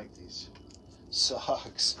Kind of like these.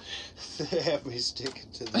 socks. They have me sticking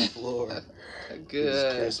to the floor.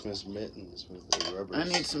 Good. These Christmas mittens with the rubber. I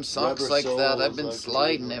need some socks rubber like that. I've soles been like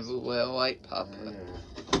sliding those. everywhere, right, Papa?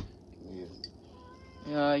 Yeah.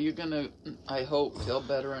 Yeah, you're gonna, I hope, feel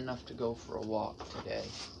better enough to go for a walk today.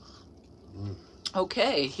 Mm.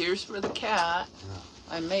 Okay, here's for the cat. Yeah.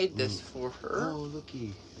 I made this for her. Oh,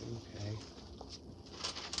 looky. Okay.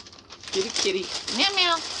 Kitty, kitty. Meow,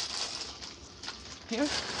 meow. Here.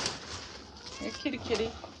 Here, kitty,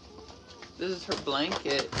 kitty. This is her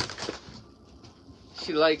blanket.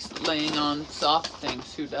 She likes laying on soft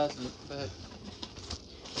things. Who doesn't? But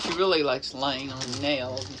she really likes laying on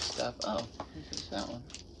nails and stuff. Oh, who's that one?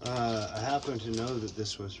 I happen to know that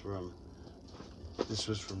this was from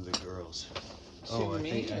the girls. Oh, I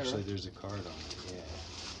think actually there's a card on it. Yeah.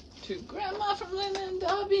 To Grandma from Lynn and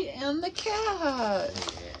Dobby and the cat.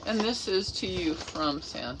 Yeah. And this is to you from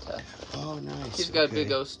Santa. Oh, nice. He's got a Okay.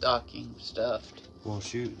 big old stocking stuffed. Well,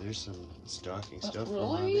 shoot, there's some stocking stuff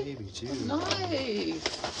for my Really? baby too. Nice.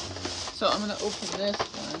 So I'm gonna open this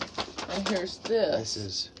one, and here's This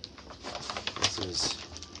this. is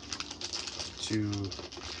to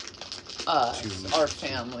Us, to our Mr.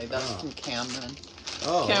 family. That's Oh. from Cameron.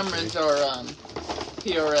 Oh, Cameron's our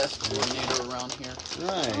PRS coordinator around here.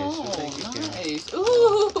 Nice. Well, Oh, thank you, Cameron. nice.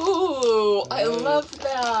 Ooh, I Nice. love How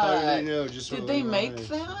that. did you know? Just Did what they we make wanted.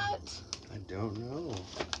 that? I don't know.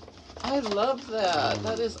 I love that.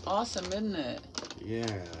 That is awesome, isn't it?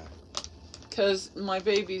 Yeah. Because my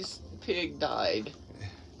baby's pig died.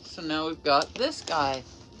 So now we've got this guy.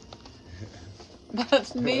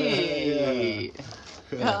 That's neat.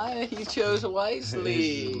 Yeah, he chose This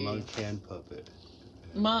wisely. is a monk hand puppet.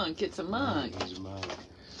 Monk, it's a monk. He's a monk.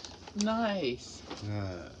 Nice.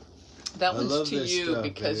 Uh, That I one's love to this you stuff,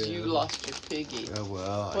 because yeah. you lost your piggy. oh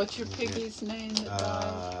well. What's your piggy's name that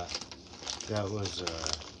died? That was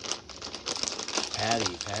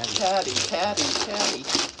Patty. Patty.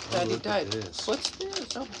 Patty look at died. this. What's this?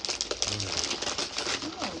 Oh,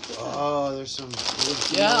 Oh, there's some.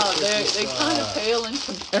 yeah, more they Christmas kind of socks. pale in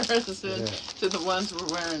comparison Yeah. to the ones we're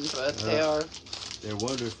wearing, but they are They're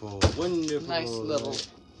wonderful. Wonderful. nice little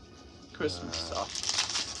Christmas socks.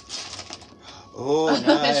 Oh,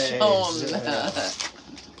 nice. Show 'em that.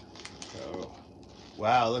 Oh.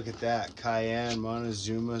 Wow, look at that. Cayenne,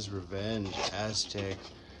 Montezuma's Revenge, Aztec.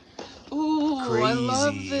 Ooh, Crazy I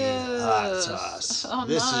love this. hot sauce. Oh,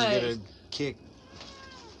 This nice. is gonna kick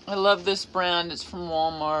I love this brand. It's from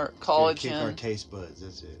Walmart. gonna kick our Collagen. taste buds.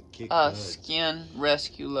 That's it. Kick buds. Skin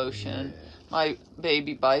Rescue Lotion. Yeah. My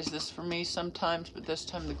baby buys this for me sometimes, but this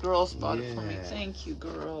time the girls bought it for me. Yeah. Thank you,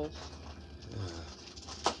 girls.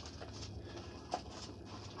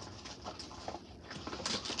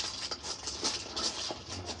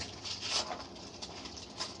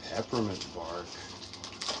 Peppermint bark.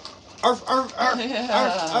 Arf, arf, arf, Yeah.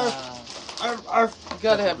 arf, arf, arf. You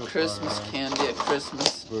gotta have Peppermint Christmas bark. candy at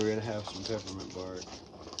Christmas. We're gonna have some peppermint bark.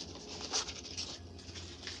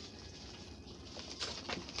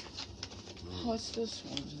 What's this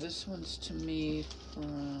one? This one's to me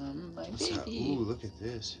from my What's that? baby. Ooh, look at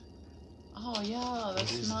this. Oh yeah, What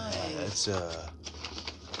that's is nice. that?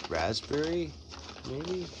 That's raspberry,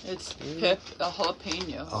 maybe? It's Yeah. a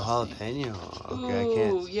jalapeno. Oh, I think. jalapeno. Okay, I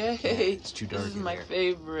Ooh, can't. yay! It's too dark This is in my here.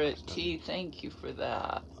 favorite tea. Thank you for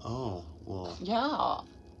that. Oh, well, Yeah.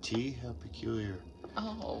 tea? How peculiar.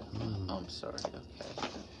 Oh, Mm. I'm sorry. Okay.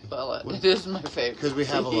 Well, What? it is my favorite. Because we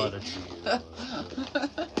have a tea. lot of tea.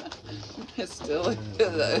 It's still like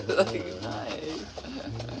nice.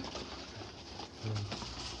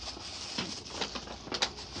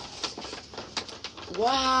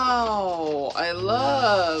 Wow, I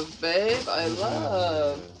love, babe. I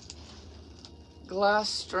love glass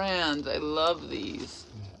strands. I love these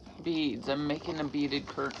beads. I'm making a beaded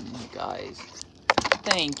curtain, you guys.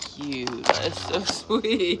 Thank you. That's so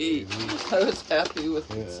sweet. I was happy with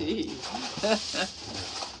the tea.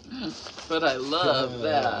 But I love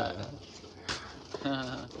that.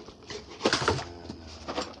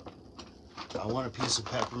 I want a piece of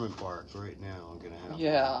peppermint bark right now. I'm gonna have.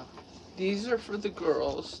 Yeah. These are for the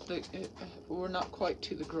girls. We're not quite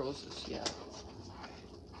to the girls as yet.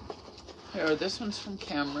 Here, this one's from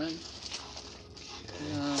Cameron.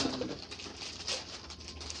 And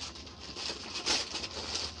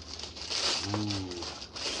Ooh.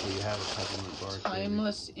 So you have a peppermint bark. baby.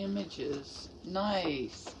 Timeless Images.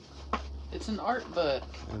 Nice. It's an art book.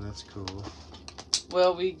 Oh, that's cool.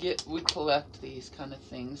 Well, we collect these kind of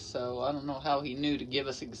things, so I don't know how he knew to give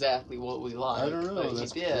us exactly what we like. I don't know. But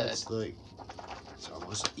That's, he did. that's like, it's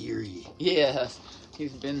almost eerie. Yes.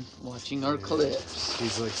 He's been watching our Yeah. clips.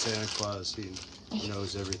 He's like Santa Claus. He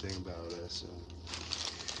knows everything about us.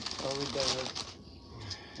 Oh, we did.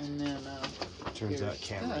 And then, Turns out here's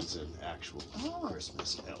Cameron's an actual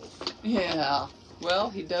Christmas elf. yeah. Well,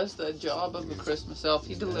 he does the job of a Christmas elf.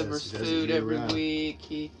 He delivers food every week.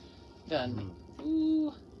 He done.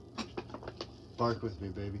 Ooh. Bark with me,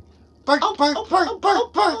 baby. Bark, bark, bark, bark, bark,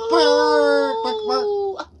 bark, bark,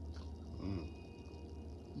 bark.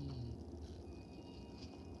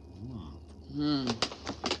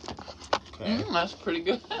 Okay. That's pretty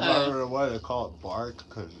good. I don't know why they call it bark,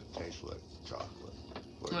 because it tastes like chocolate.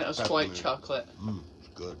 It was white chocolate. It's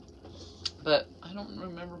good. But I don't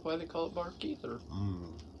remember why they call it bark either.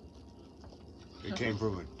 It came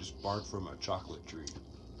from just bark from a chocolate tree.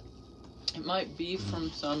 It might be from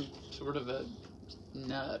some sort of a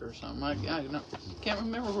nut or something. I can't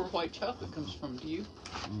remember where white chocolate comes from. Do you?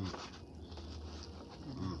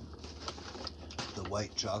 The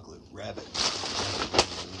white chocolate rabbit.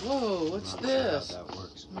 Whoa, what's this? Sure how that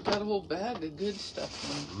works. We got a whole bag of good stuff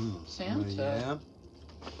from Santa. Yeah.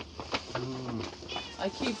 I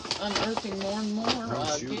keep unearthing more and more.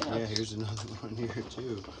 Shoot. Yeah, here's another one here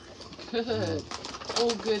too. Good.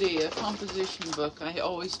 Oh, goody. A composition book. I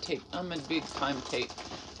always take. I'm a big time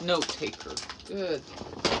note taker. Good.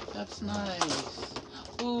 That's nice.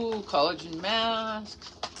 Ooh, collagen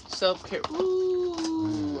masks. Self-care.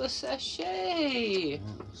 Ooh, a sachet. Yeah, it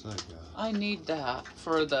looks like I need that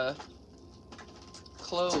for the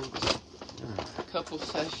clothes. A couple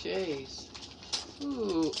sachets.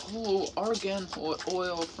 Ooh, oh, argan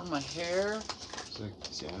oil for my hair. It's like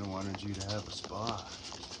Santa wanted you to have a spa.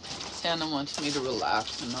 Santa wants me to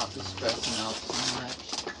relax and not be stressing out so much.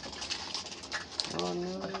 Oh,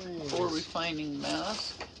 nice. Or refining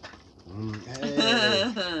mask. Hey,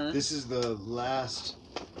 this is the last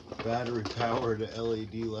battery-powered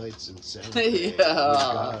LED lights in Santa.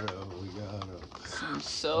 Yeah. We got 'em. Some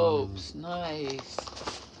soaps, nice.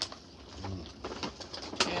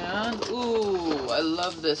 And, ooh, I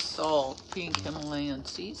love this salt, pink Himalayan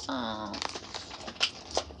sea salt.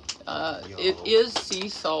 It is sea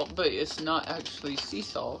salt, but it's not actually sea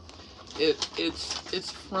salt.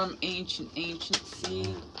 It's from ancient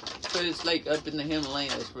sea, but it's like up in the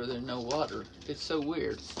Himalayas where there's no water. It's so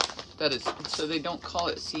weird that so they don't call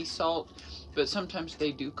it sea salt, but sometimes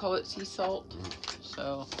they do call it sea salt.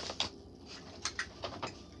 So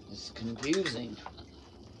it's confusing.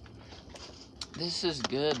 This is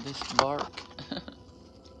good. This bark.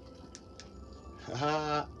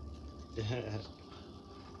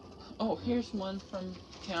 Oh, here's one from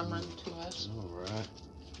Cameron to us. All right.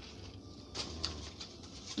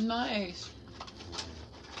 Nice.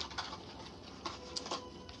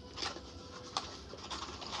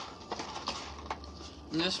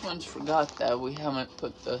 And this one's forgot that we haven't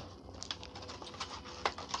put the...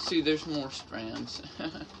 See, there's more strands.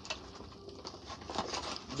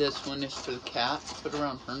 This one is for the cat, to put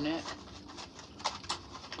around her neck.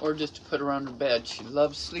 Or just to put around her bed. She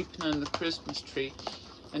loves sleeping under the Christmas tree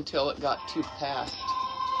until it got too packed.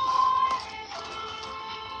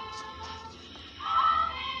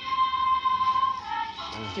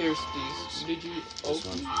 Here's these. Did you open? This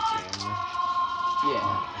one's from Cameron.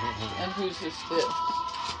 Yeah. And whose is this?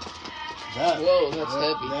 Whoa, that's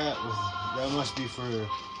heavy. That must be for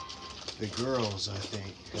the girls, I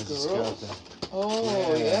think. The girls?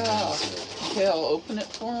 Oh, yeah. Okay, I'll open it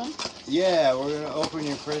for them. Yeah, we're going to open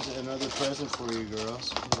your present, another present for you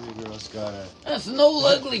girls. You girls got a... That's an old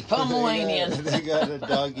ugly Pomeranian. They got a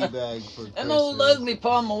doggy bag for Christmas. An old ugly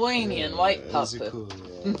Pomeranian, white That's puppet. cool,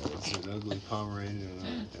 yeah. It's an ugly Pomeranian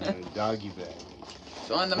and a doggy bag.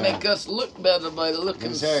 Trying to make us look better by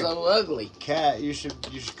looking so ugly. Cat, you should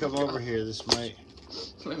come over here. This might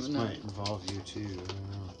involve you too.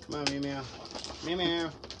 Come on, Meow Meow. Meow Meow.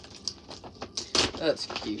 That's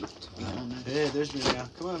cute, to be honest. Hey, there's Meow Meow.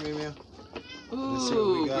 Come on, Meow Meow.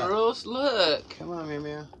 Ooh, girls, look. Come on, Meow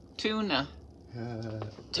Meow. Tuna.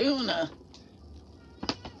 Tuna.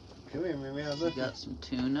 Come here, Meow Meow. Look. We got some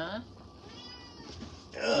tuna.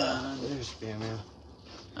 There's Meow Meow.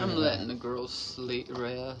 I'm letting the girls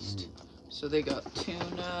rest. So they got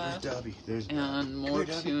tuna. There's Dobby. And more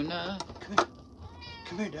tuna.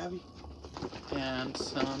 Come here, Dobby. And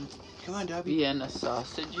some Come on, Dobby. Vienna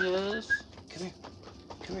sausages. Come here.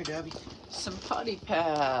 Come here, Dobby. Some potty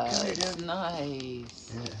pads. Come here, Dobby.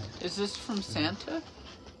 Nice. Yeah. Is this from Santa?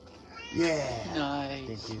 Yeah.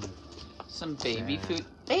 Nice. Some baby food.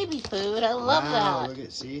 Baby food, I love that. Look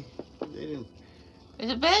at, see? They didn't.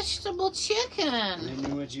 It's a vegetable chicken. They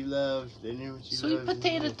knew what you loved. They knew what you loved. Sweet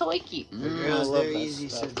potato toiki. Girls, I love they're that easy,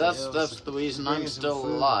 stuff. said That's the reason Bring I'm us some still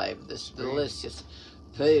food. alive. This delicious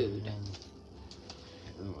food.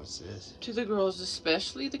 And what's this? To the girls,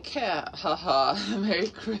 especially the cat. Haha. Merry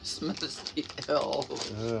Christmas, the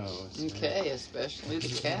elves. Oh, what's that? Okay, especially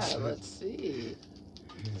the cat. Let's see.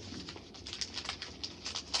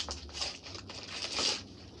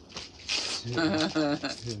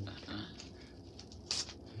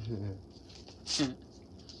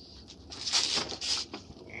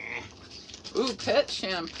 Ooh, pet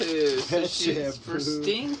shampoo. So Pet she's shampoo. for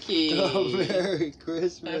Stinky. Oh, Merry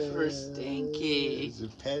Christmas. For Stinky. It's a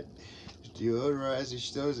pet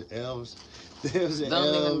deodorizer. Those elves. Those Don't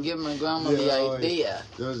elves. even give my grandma the idea.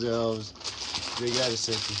 Those elves. They got a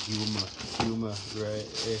sense of humor,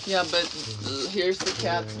 right? Yeah, but here's the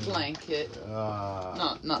cat's blanket.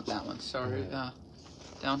 Ah. Not that one. Sorry.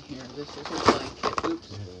 Down here. This is her blanket.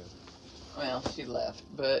 Oops. Well, she left,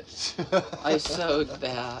 but I sewed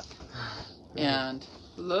that. And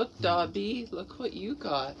look, Dobby, look what you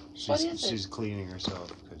got. What is She's it? cleaning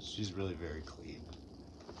herself because she's really very clean.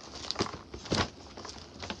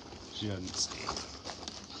 She doesn't stink.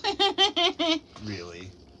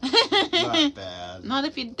 Really. Not bad. Not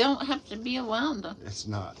if you don't have to be around them. It's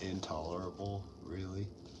not intolerable, really.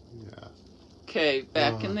 Yeah. Okay,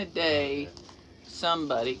 back in the day,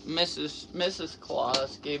 somebody, Mrs.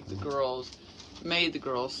 Claus, made the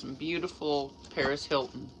girls some beautiful Paris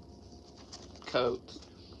Hilton coats,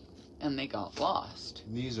 and they got lost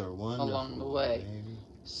These are wonderful. along the way. Baby.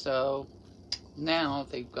 So now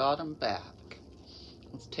they've got them back.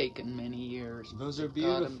 It's taken many years. Those are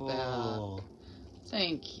Got 'em beautiful.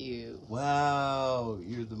 Thank you. Wow,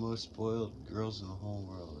 you're the most spoiled girls in the whole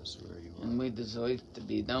world. I swear you are. And we deserve to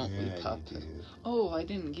be, don't we, Yeah, Papa? you do. Oh, I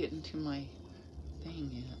didn't get into my thing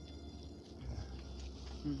yet.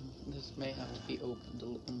 This may have to be opened a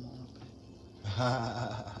little more.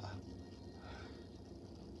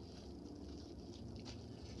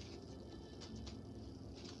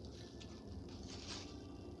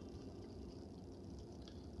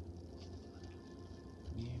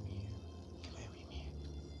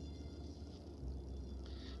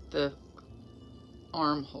 The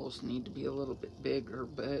armholes need to be a little bit bigger,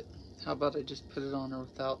 but how about I just put it on her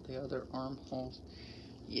without the other armholes?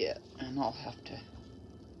 Yeah, and I'll have to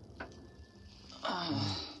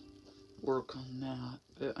work on that.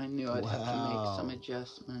 But I knew I'd have to make some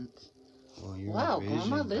adjustments. Well, you're Wow, a vision,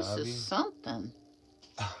 Grandma, this Bobby. is something.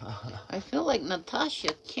 I feel like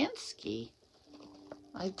Natasha Kinski.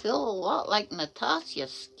 I feel a lot like Natasha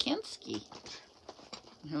Kinski.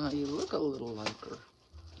 You look a little like her.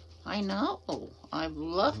 I know. I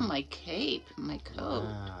love my cape, my coat.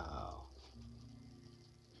 Wow.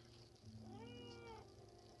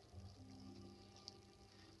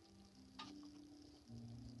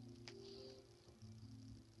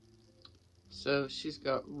 So she's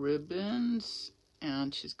got ribbons,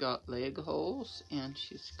 and she's got leg holes, and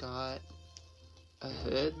she's got a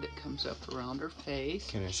hood that comes up around her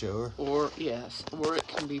face. Can I show her? Or, yes, or it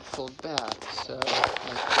can be pulled back. So, like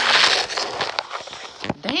that.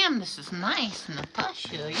 Damn, this is nice,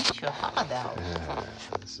 Natasha. Eat your heart out.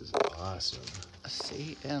 This is awesome.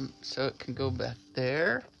 See, and so it can go back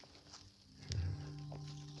there,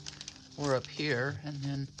 or up here, and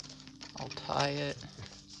then I'll tie it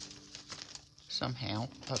somehow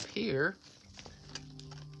up here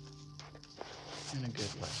in a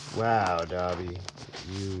good way. Wow, Dobby,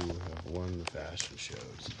 you have won the fashion show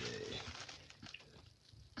today.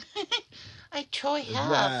 I sure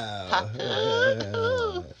have, Wow.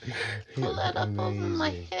 Papa. Pull that up over my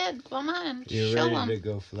Amazing. head. Come on, You're show ready them. to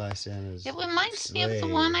go fly Santa's It reminds me of the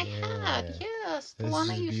sleigh. one I Yeah. had. Yes, the This one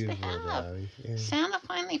I is used to beautiful, have. Dobby. Yeah. Santa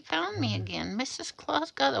finally found me again. Mrs.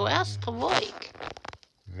 Claus got her ass to work.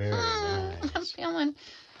 Very nice.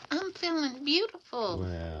 I'm feeling beautiful.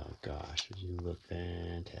 Well, gosh, you look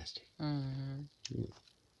fantastic.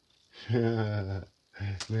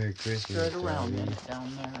 Merry Christmas, Straight around Dobby. it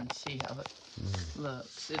down there and see how it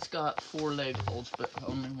looks. It's got 4 leg holes, but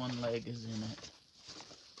only 1 leg is in it.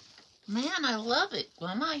 Man, I love it.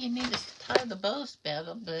 Grandma, you need to tie the bows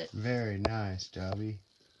better, but... Very nice, Dobby.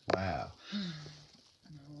 Wow. Now,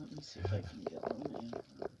 let me see if I can get one in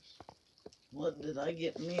first. What, did I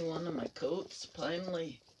get me one of my coats,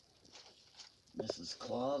 finally? Mrs.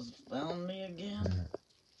 Claus found me again?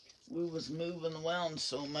 We was moving around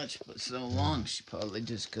so much for so long, she probably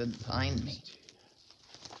just couldn't find me.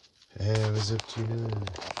 It was up to you.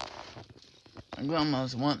 My grandma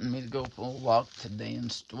was wanting me to go for a walk today and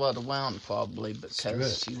strut around probably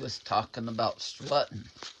because she was talking about strutting.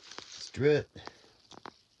 Strut.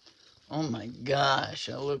 Oh my gosh,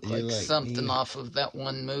 I look You like like something me. off of that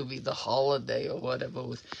one movie, The Holiday or whatever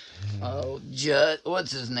with, Judd,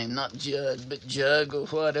 what's his name? Not Judd, but Jug or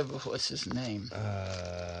whatever, what's his name?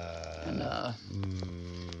 And,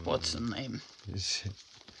 what's the name?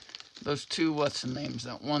 Those two what's the names?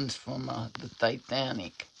 That one's from the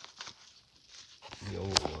Titanic. The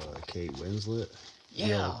old Kate Winslet. Yeah,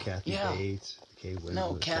 The old Kathy Bates. Kate Winslet.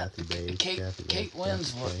 No, Kathy Bates. Kate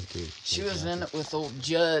Winslet. She was in it with old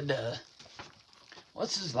Judd.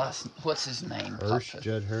 What's his name? Hirsch, Papa?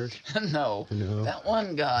 Judd Hirsch? No, that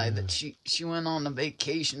one guy that she went on a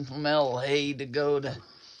vacation from L.A. to go to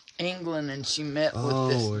England, and she met with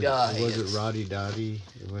this guy. Was it Roddy Dotty?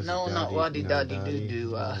 No, not Roddy Dotty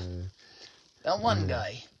Doo-Doo. That one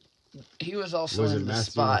guy. He was also in The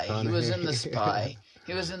Spy. He was in The Spy.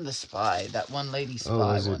 He was in The Spy. That one lady spy. Oh,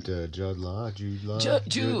 was it Jude Law? Jude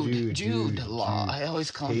Law. I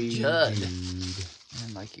always call him Judd. Jude.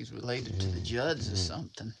 And like he's related to the Judds or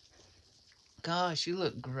something. Gosh, you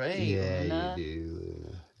look great, Yeah, Luna. you do,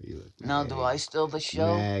 Luna. You look Now, do I steal the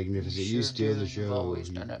show? magnificent. You steal the show. Always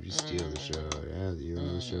done it. You steal the show. Yeah, you're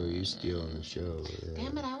on the show. You steal on the show. Yeah.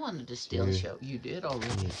 Damn it, I wanted to steal the show. You did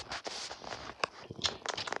already.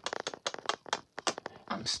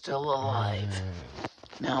 I'm still alive.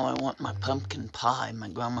 Now I want my pumpkin pie. My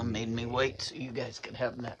grandma made me wait so you guys could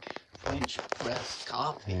have that French press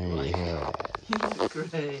coffee. Like, you look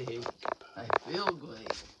great. I feel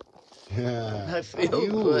great. I feel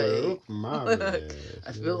great.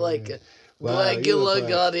 I feel like Blackula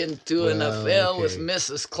got into an affair with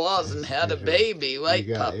Mrs. Claus and had a baby, right,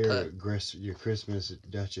 Papa? Your Christmas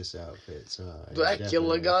Duchess outfits.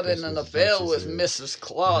 Blackula got in an affair with Mrs.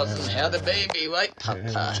 Claus and had a baby, right,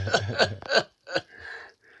 Papa?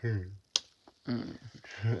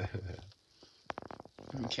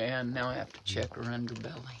 Okay, and now I have to check her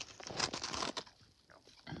underbelly.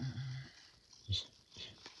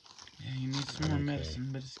 Yeah, you need some more medicine,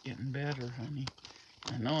 but it's getting better, honey.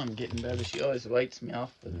 I know I'm getting better. She always wipes me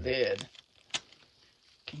off the bed.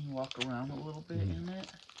 Can you walk around a little bit in it?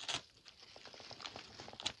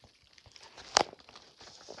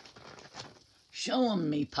 Show 'em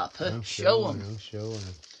me, Papa. Show 'em. Show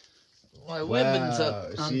 'em. My ribbon's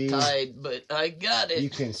untied, but I got it. You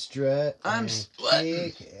can strut. I'm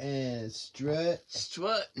strutting. Kick and strut.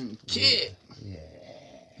 Strut and kick. Yeah.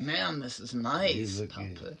 Man, this is nice, Papa.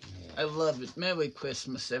 Good. Yeah. I love it. Merry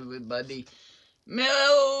Christmas, everybody.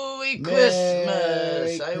 Merry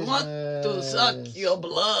Christmas. I want to suck your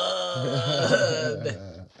blood.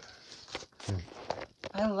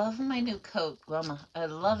 I love my new coat, Grandma. I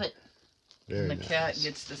love it. Very and the nice. cat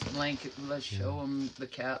gets this blanket. Let's show him the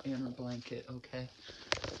cat in a blanket, okay?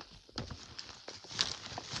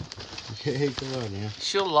 Okay, come on now.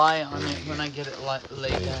 She'll lie on it when I get it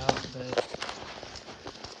laid out, but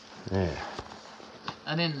Yeah.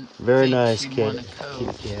 I didn't Very think nice she'd cat. want a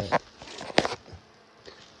coat. Kitty cat.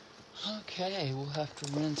 Okay, we'll have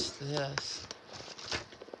to rinse this.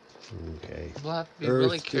 Okay. We'll have to be Earth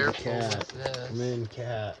really to the careful cat. with this. Come in,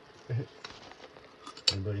 cat.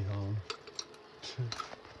 Anybody home?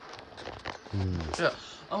 Yeah.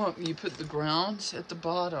 Oh, you put the grounds at the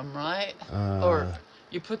bottom, right? Or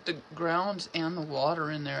you put the grounds and the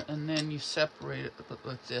water in there, and then you separate it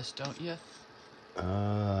with this, don't you?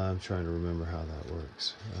 I'm trying to remember how that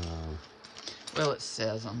works. Well, it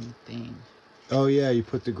says on the thing. Oh yeah, you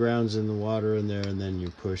put the grounds in the water in there, and then you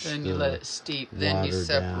push. Then you let it steep. Then you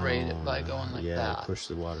separate it by going like yeah, that. push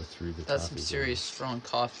the water through the. That's some serious strong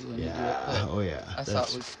coffee when you do it. Yeah. But Oh yeah. I thought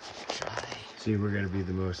we'd try. See, we're gonna be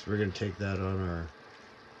the most. We're gonna take that on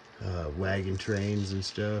our wagon trains and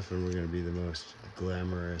stuff, and we're gonna be the most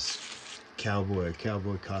glamorous cowboy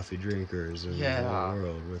coffee drinkers in the whole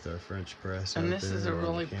world with our French press. And out this is there a on the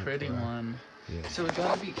really pretty campfire. one. Yeah. So we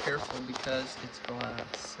gotta be careful because it's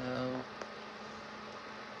glass. So.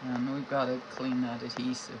 And we've got to clean that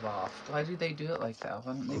adhesive off. Why do they do it like that?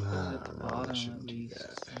 Why don't they put it at the bottom at least?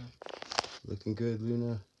 So. Looking good,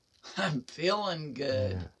 Luna? I'm feeling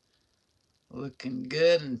good. Yeah. Looking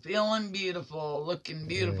good and feeling beautiful. Looking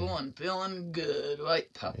beautiful and feeling good.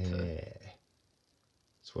 Right, Papa? Yeah.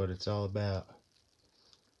 That's what it's all about.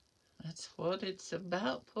 That's what it's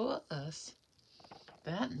about for us.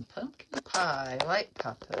 That and pumpkin pie. Right,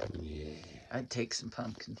 Papa? Yeah. I'd take some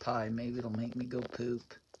pumpkin pie. Maybe it'll make me go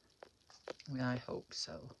poop. I hope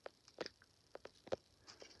so.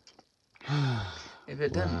 If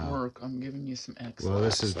it doesn't work, I'm giving you some extra. Well,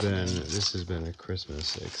 this has been a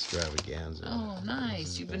Christmas extravaganza. Oh,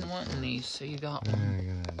 nice! You've been wanting these, so you got I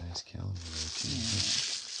one. got a nice calendar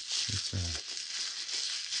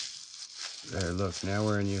there too. There, look. Now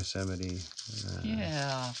we're in Yosemite.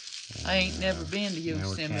 Yeah. I ain't never been to Now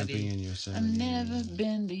we're camping in Yosemite. Yosemite. I've never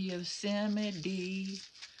been to Yosemite,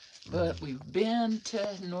 but we've been to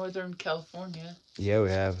Northern California. Yeah, we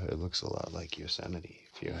have. It looks a lot like Yosemite,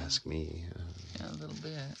 if you ask me. Yeah, a little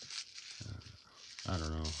bit. I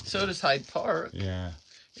don't know. So does Hyde Park. Yeah.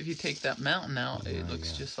 If you take that mountain out, it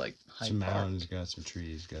looks just like Hyde some Park. mountains, got some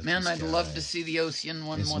trees, got Man, some I'd sky. love to see the ocean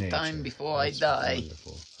one more nature. time before That's I die.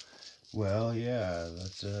 Wonderful. Well, yeah,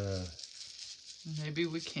 let's Maybe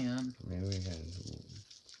we can.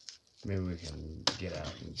 Maybe we can get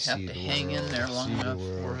out and Have see to the hang world. in there long see enough the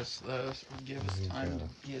for world. us, though, so give us time to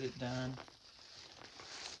get it done.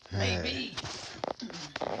 Alright. Maybe.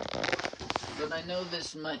 But I know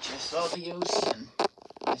this much. I saw the ocean.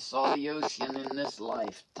 I saw the ocean in this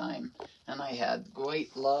lifetime. And I had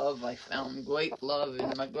great love. I found great love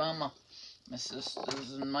in my grandma, my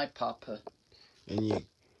sisters, and my papa. And you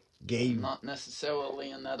gave... Not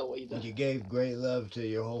necessarily in that order. You gave great love to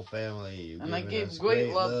your whole family. And I gave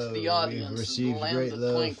great love to the audience. We've received the land great of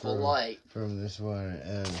love Tranquil light. from this one.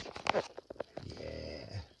 And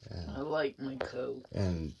I like my coat.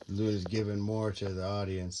 And Luna's given more to the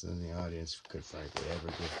audience than the audience could frankly ever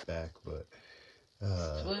give back. But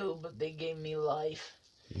true, but they gave me life.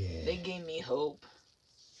 Yeah. They gave me hope.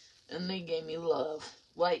 And they gave me love.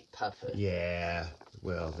 Right, Papa? Yeah.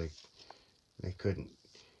 Well, they couldn't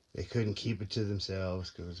keep it to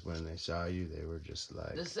themselves, because when they saw you, they were just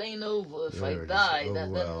like... This ain't over. If I die,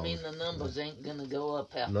 that doesn't mean the numbers ain't gonna go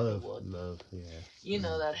up afterward. Love, yeah. You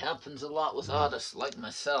know that happens a lot with artists like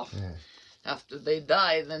myself. Yeah. After they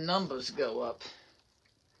die, the numbers go up.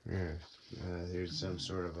 Yeah. There's some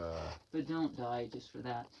sort of a... But don't die just for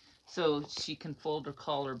that. So she can fold her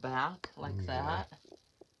collar back like that.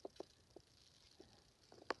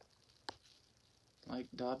 Like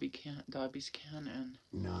Dobby's cannon.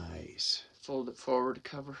 Nice. Fold it forward to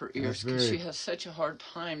cover her ears, because she has such a hard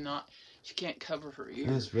time she can't cover her ears.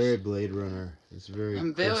 That's very Blade Runner. It's very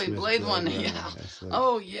I'm very Christmas Blade Runner, Runner. yeah. Like,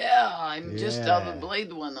 oh yeah, I'm just out of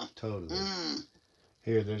Blade Runner. Totally.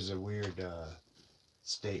 Here, there's a weird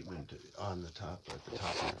statement on the top of your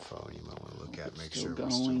phone you might want to look at, make sure we're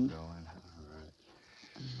still going.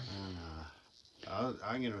 All right.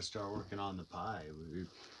 I'm going to start working on the pie.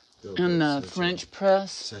 And the French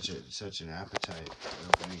press. Such an appetite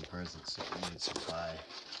opening presents. We need some pie.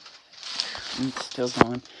 It's still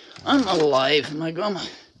going. I'm alive. My grandma.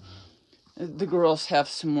 The girls have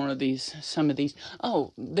some of these.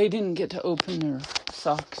 Oh, they didn't get to open their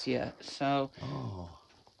socks yet, so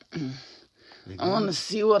I want to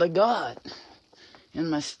see what I got in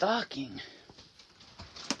my stocking.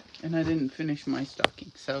 And I didn't finish my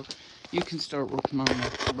stocking, so you can start working on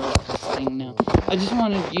the breakfast thing now. I just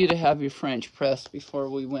wanted you to have your French press before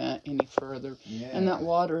we went any further. Yeah. And that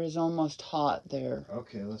water is almost hot there.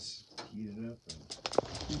 Okay, let's heat it up.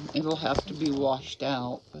 It'll have to be washed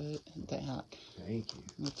out, but that. Thank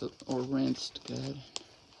you. Or rinsed good.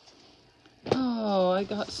 Oh, I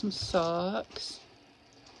got some socks.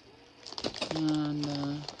 And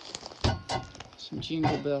some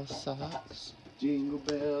Jingle Bell socks. Jingle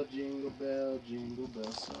bell, jingle bell, jingle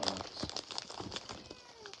bell socks.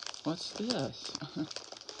 What's this?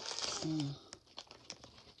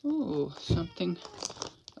 Oh, something,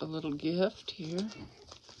 a little gift here.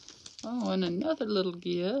 Oh, and another little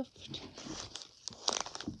gift.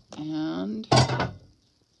 And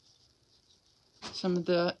some of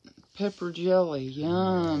that pepper jelly.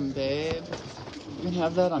 Yum, babe. You can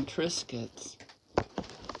have that on Triscuits.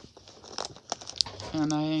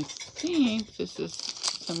 And I think this is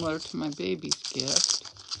similar to my baby's gift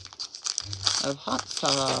of hot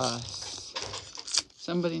sauce.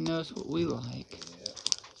 Somebody knows what we like. Yeah.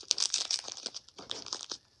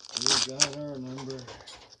 We got our number.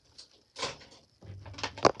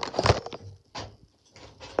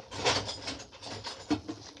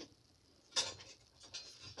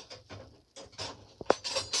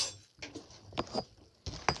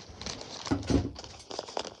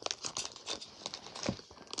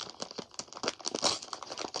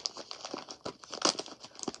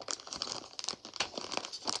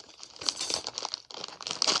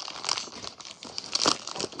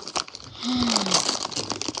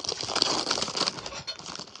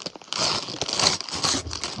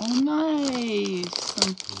 Oh, nice.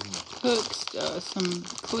 Some hooks, some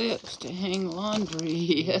clips to hang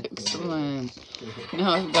laundry. Excellent.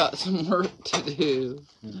 Now I've got some work to do.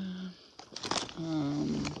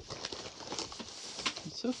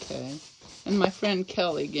 It's okay. And my friend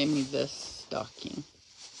Kelly gave me this stocking.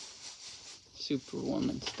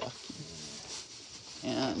 Superwoman stocking.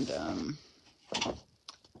 And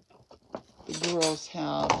the girls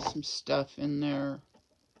have some stuff in their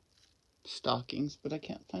stockings, but I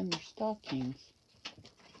can't find their stockings.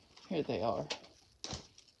 Here they are.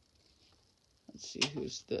 Let's see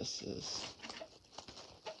whose this is.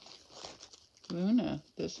 Luna,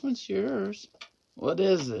 this one's yours. What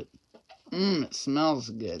is it? It smells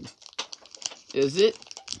good. Is it?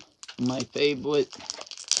 My favorite.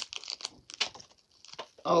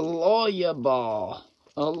 A lawyer ball.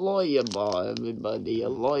 A lawyer ball, everybody. A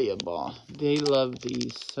lawyer ball. They love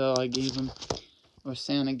these, so I gave them, or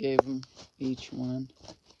Santa gave them each one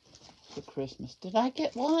for Christmas. Did I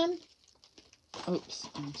get one? Oops,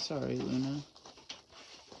 I'm sorry, Luna.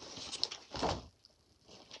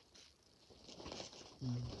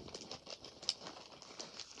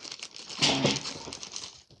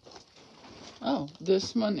 Oh,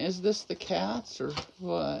 this one, is this the cats or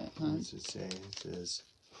what? What does it say? It says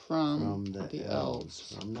From the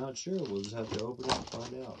elves. I'm not sure. We'll just have to open it and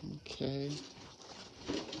find out. Okay.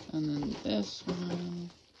 And then this one.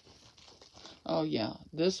 Oh, yeah.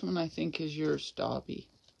 This one I think is yours, Dobby.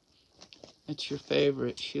 It's your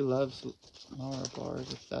favorite. She loves Laura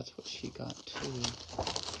bars, if that's what she got, too.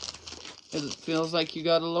 It feels like you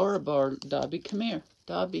got a Laura bar, Dobby. Come here,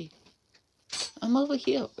 Dobby. I'm over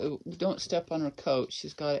here. Oh, don't step on her coat.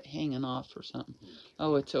 She's got it hanging off or something.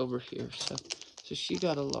 Oh, it's over here. So she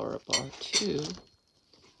got a Laura bar, too.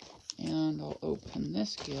 And I'll open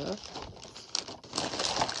this gift.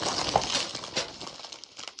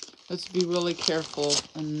 Let's be really careful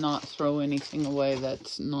and not throw anything away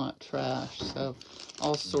that's not trash. So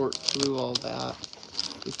I'll sort through all that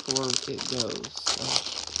before it goes. So.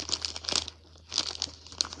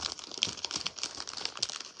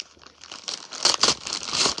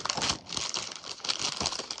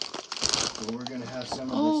 So we're gonna have some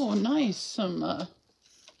of Oh, this. nice.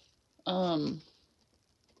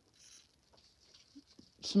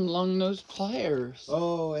 Some long-nosed pliers.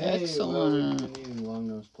 Oh, hey. Excellent. Well, we're needing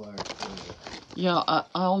long-nosed pliers. Yeah,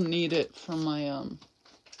 I'll need it for my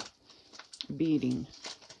beading.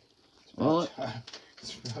 Well,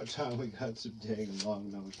 it's about time we got some dang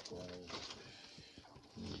long-nosed pliers.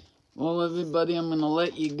 Well, everybody, I'm gonna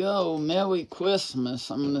let you go. Merry Christmas.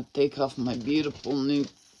 I'm gonna take off my beautiful new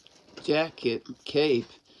jacket, cape,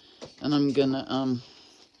 and I'm gonna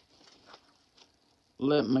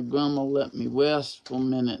let my grandma let me rest for a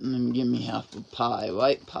minute and then give me half a pie,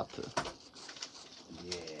 right, Papa?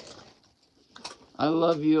 Yeah. I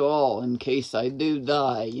love you all. In case I do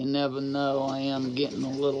die, you never know. I am getting a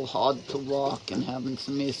little hard to walk and having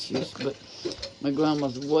some issues, but my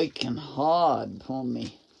grandma's working hard for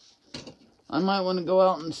me. I might want to go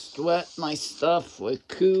out and sweat my stuff with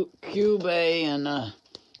Cube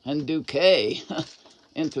and Duque.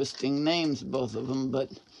 Interesting names, both of them, but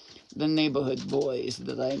the neighborhood boys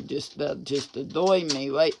that just adore me,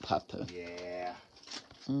 right, Papa? Yeah.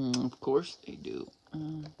 Of course they do.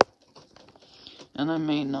 And I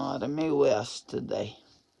may not. I may rest today.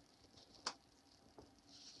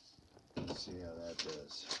 Let's see how that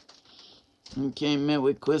does. Okay,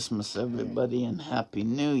 Merry Christmas, everybody, and Happy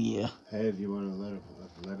New Year. Hey, if you want to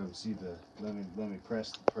let them see let me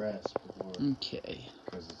press the press before. Okay.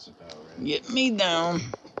 Because it's about ready. Get me down.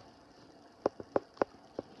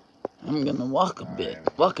 I'm gonna walk a bit.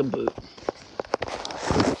 Right. Walk a boot.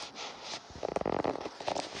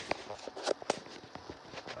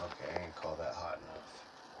 Okay, I ain't call that hot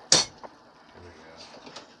enough. Here we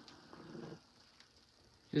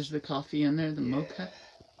go. Is the coffee in there, the Yeah. mocha?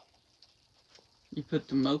 You put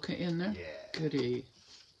the mocha in there? Yeah. Goody.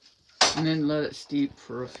 And then let it steep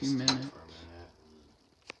for a few minutes.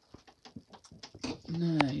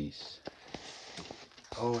 Nice.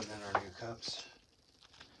 Oh, and then our new cups.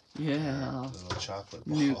 Yeah. Little chocolate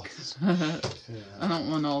New. balls. I don't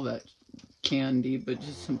want all that candy, but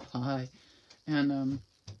just some pie. And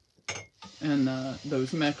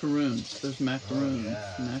those macaroons. Those macaroons. Oh,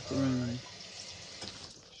 yeah. Macaroons.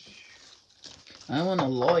 I want a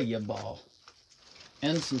lawyer ball.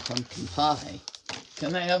 And some pumpkin pie.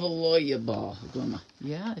 Can I have a lawyer ball?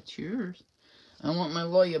 Yeah, it's yours. I want my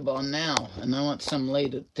lawyer ball now, and I want some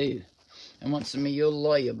later too. I want some of your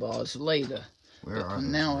lawyer balls later. Where are But they?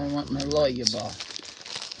 now I want my lawyer ball.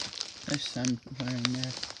 There's somewhere in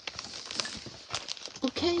there.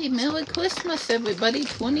 Okay, Merry Christmas, everybody.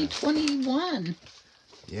 2021.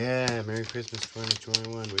 Yeah, Merry Christmas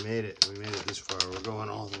 2021. We made it. We made it this far. We're going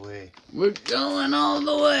all the way. We're going all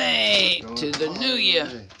the way Going to the all new the year.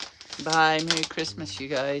 way. Bye. Merry Christmas, you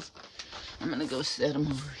guys. I'm going to go set them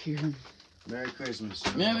over here. Merry Christmas.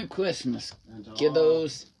 Merry Christmas, And to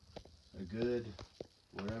kiddos. all a good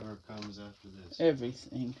whatever comes after this.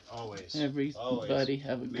 Everything. Always. Everybody Always.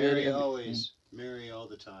 have a good Merry everything. always. Merry all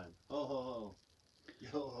the time. Ho ho ho. Yo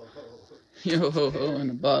ho ho. Yo ho ho, and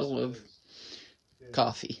a bottle of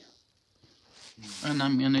coffee. And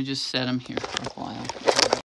I'm going to just set them here for a while.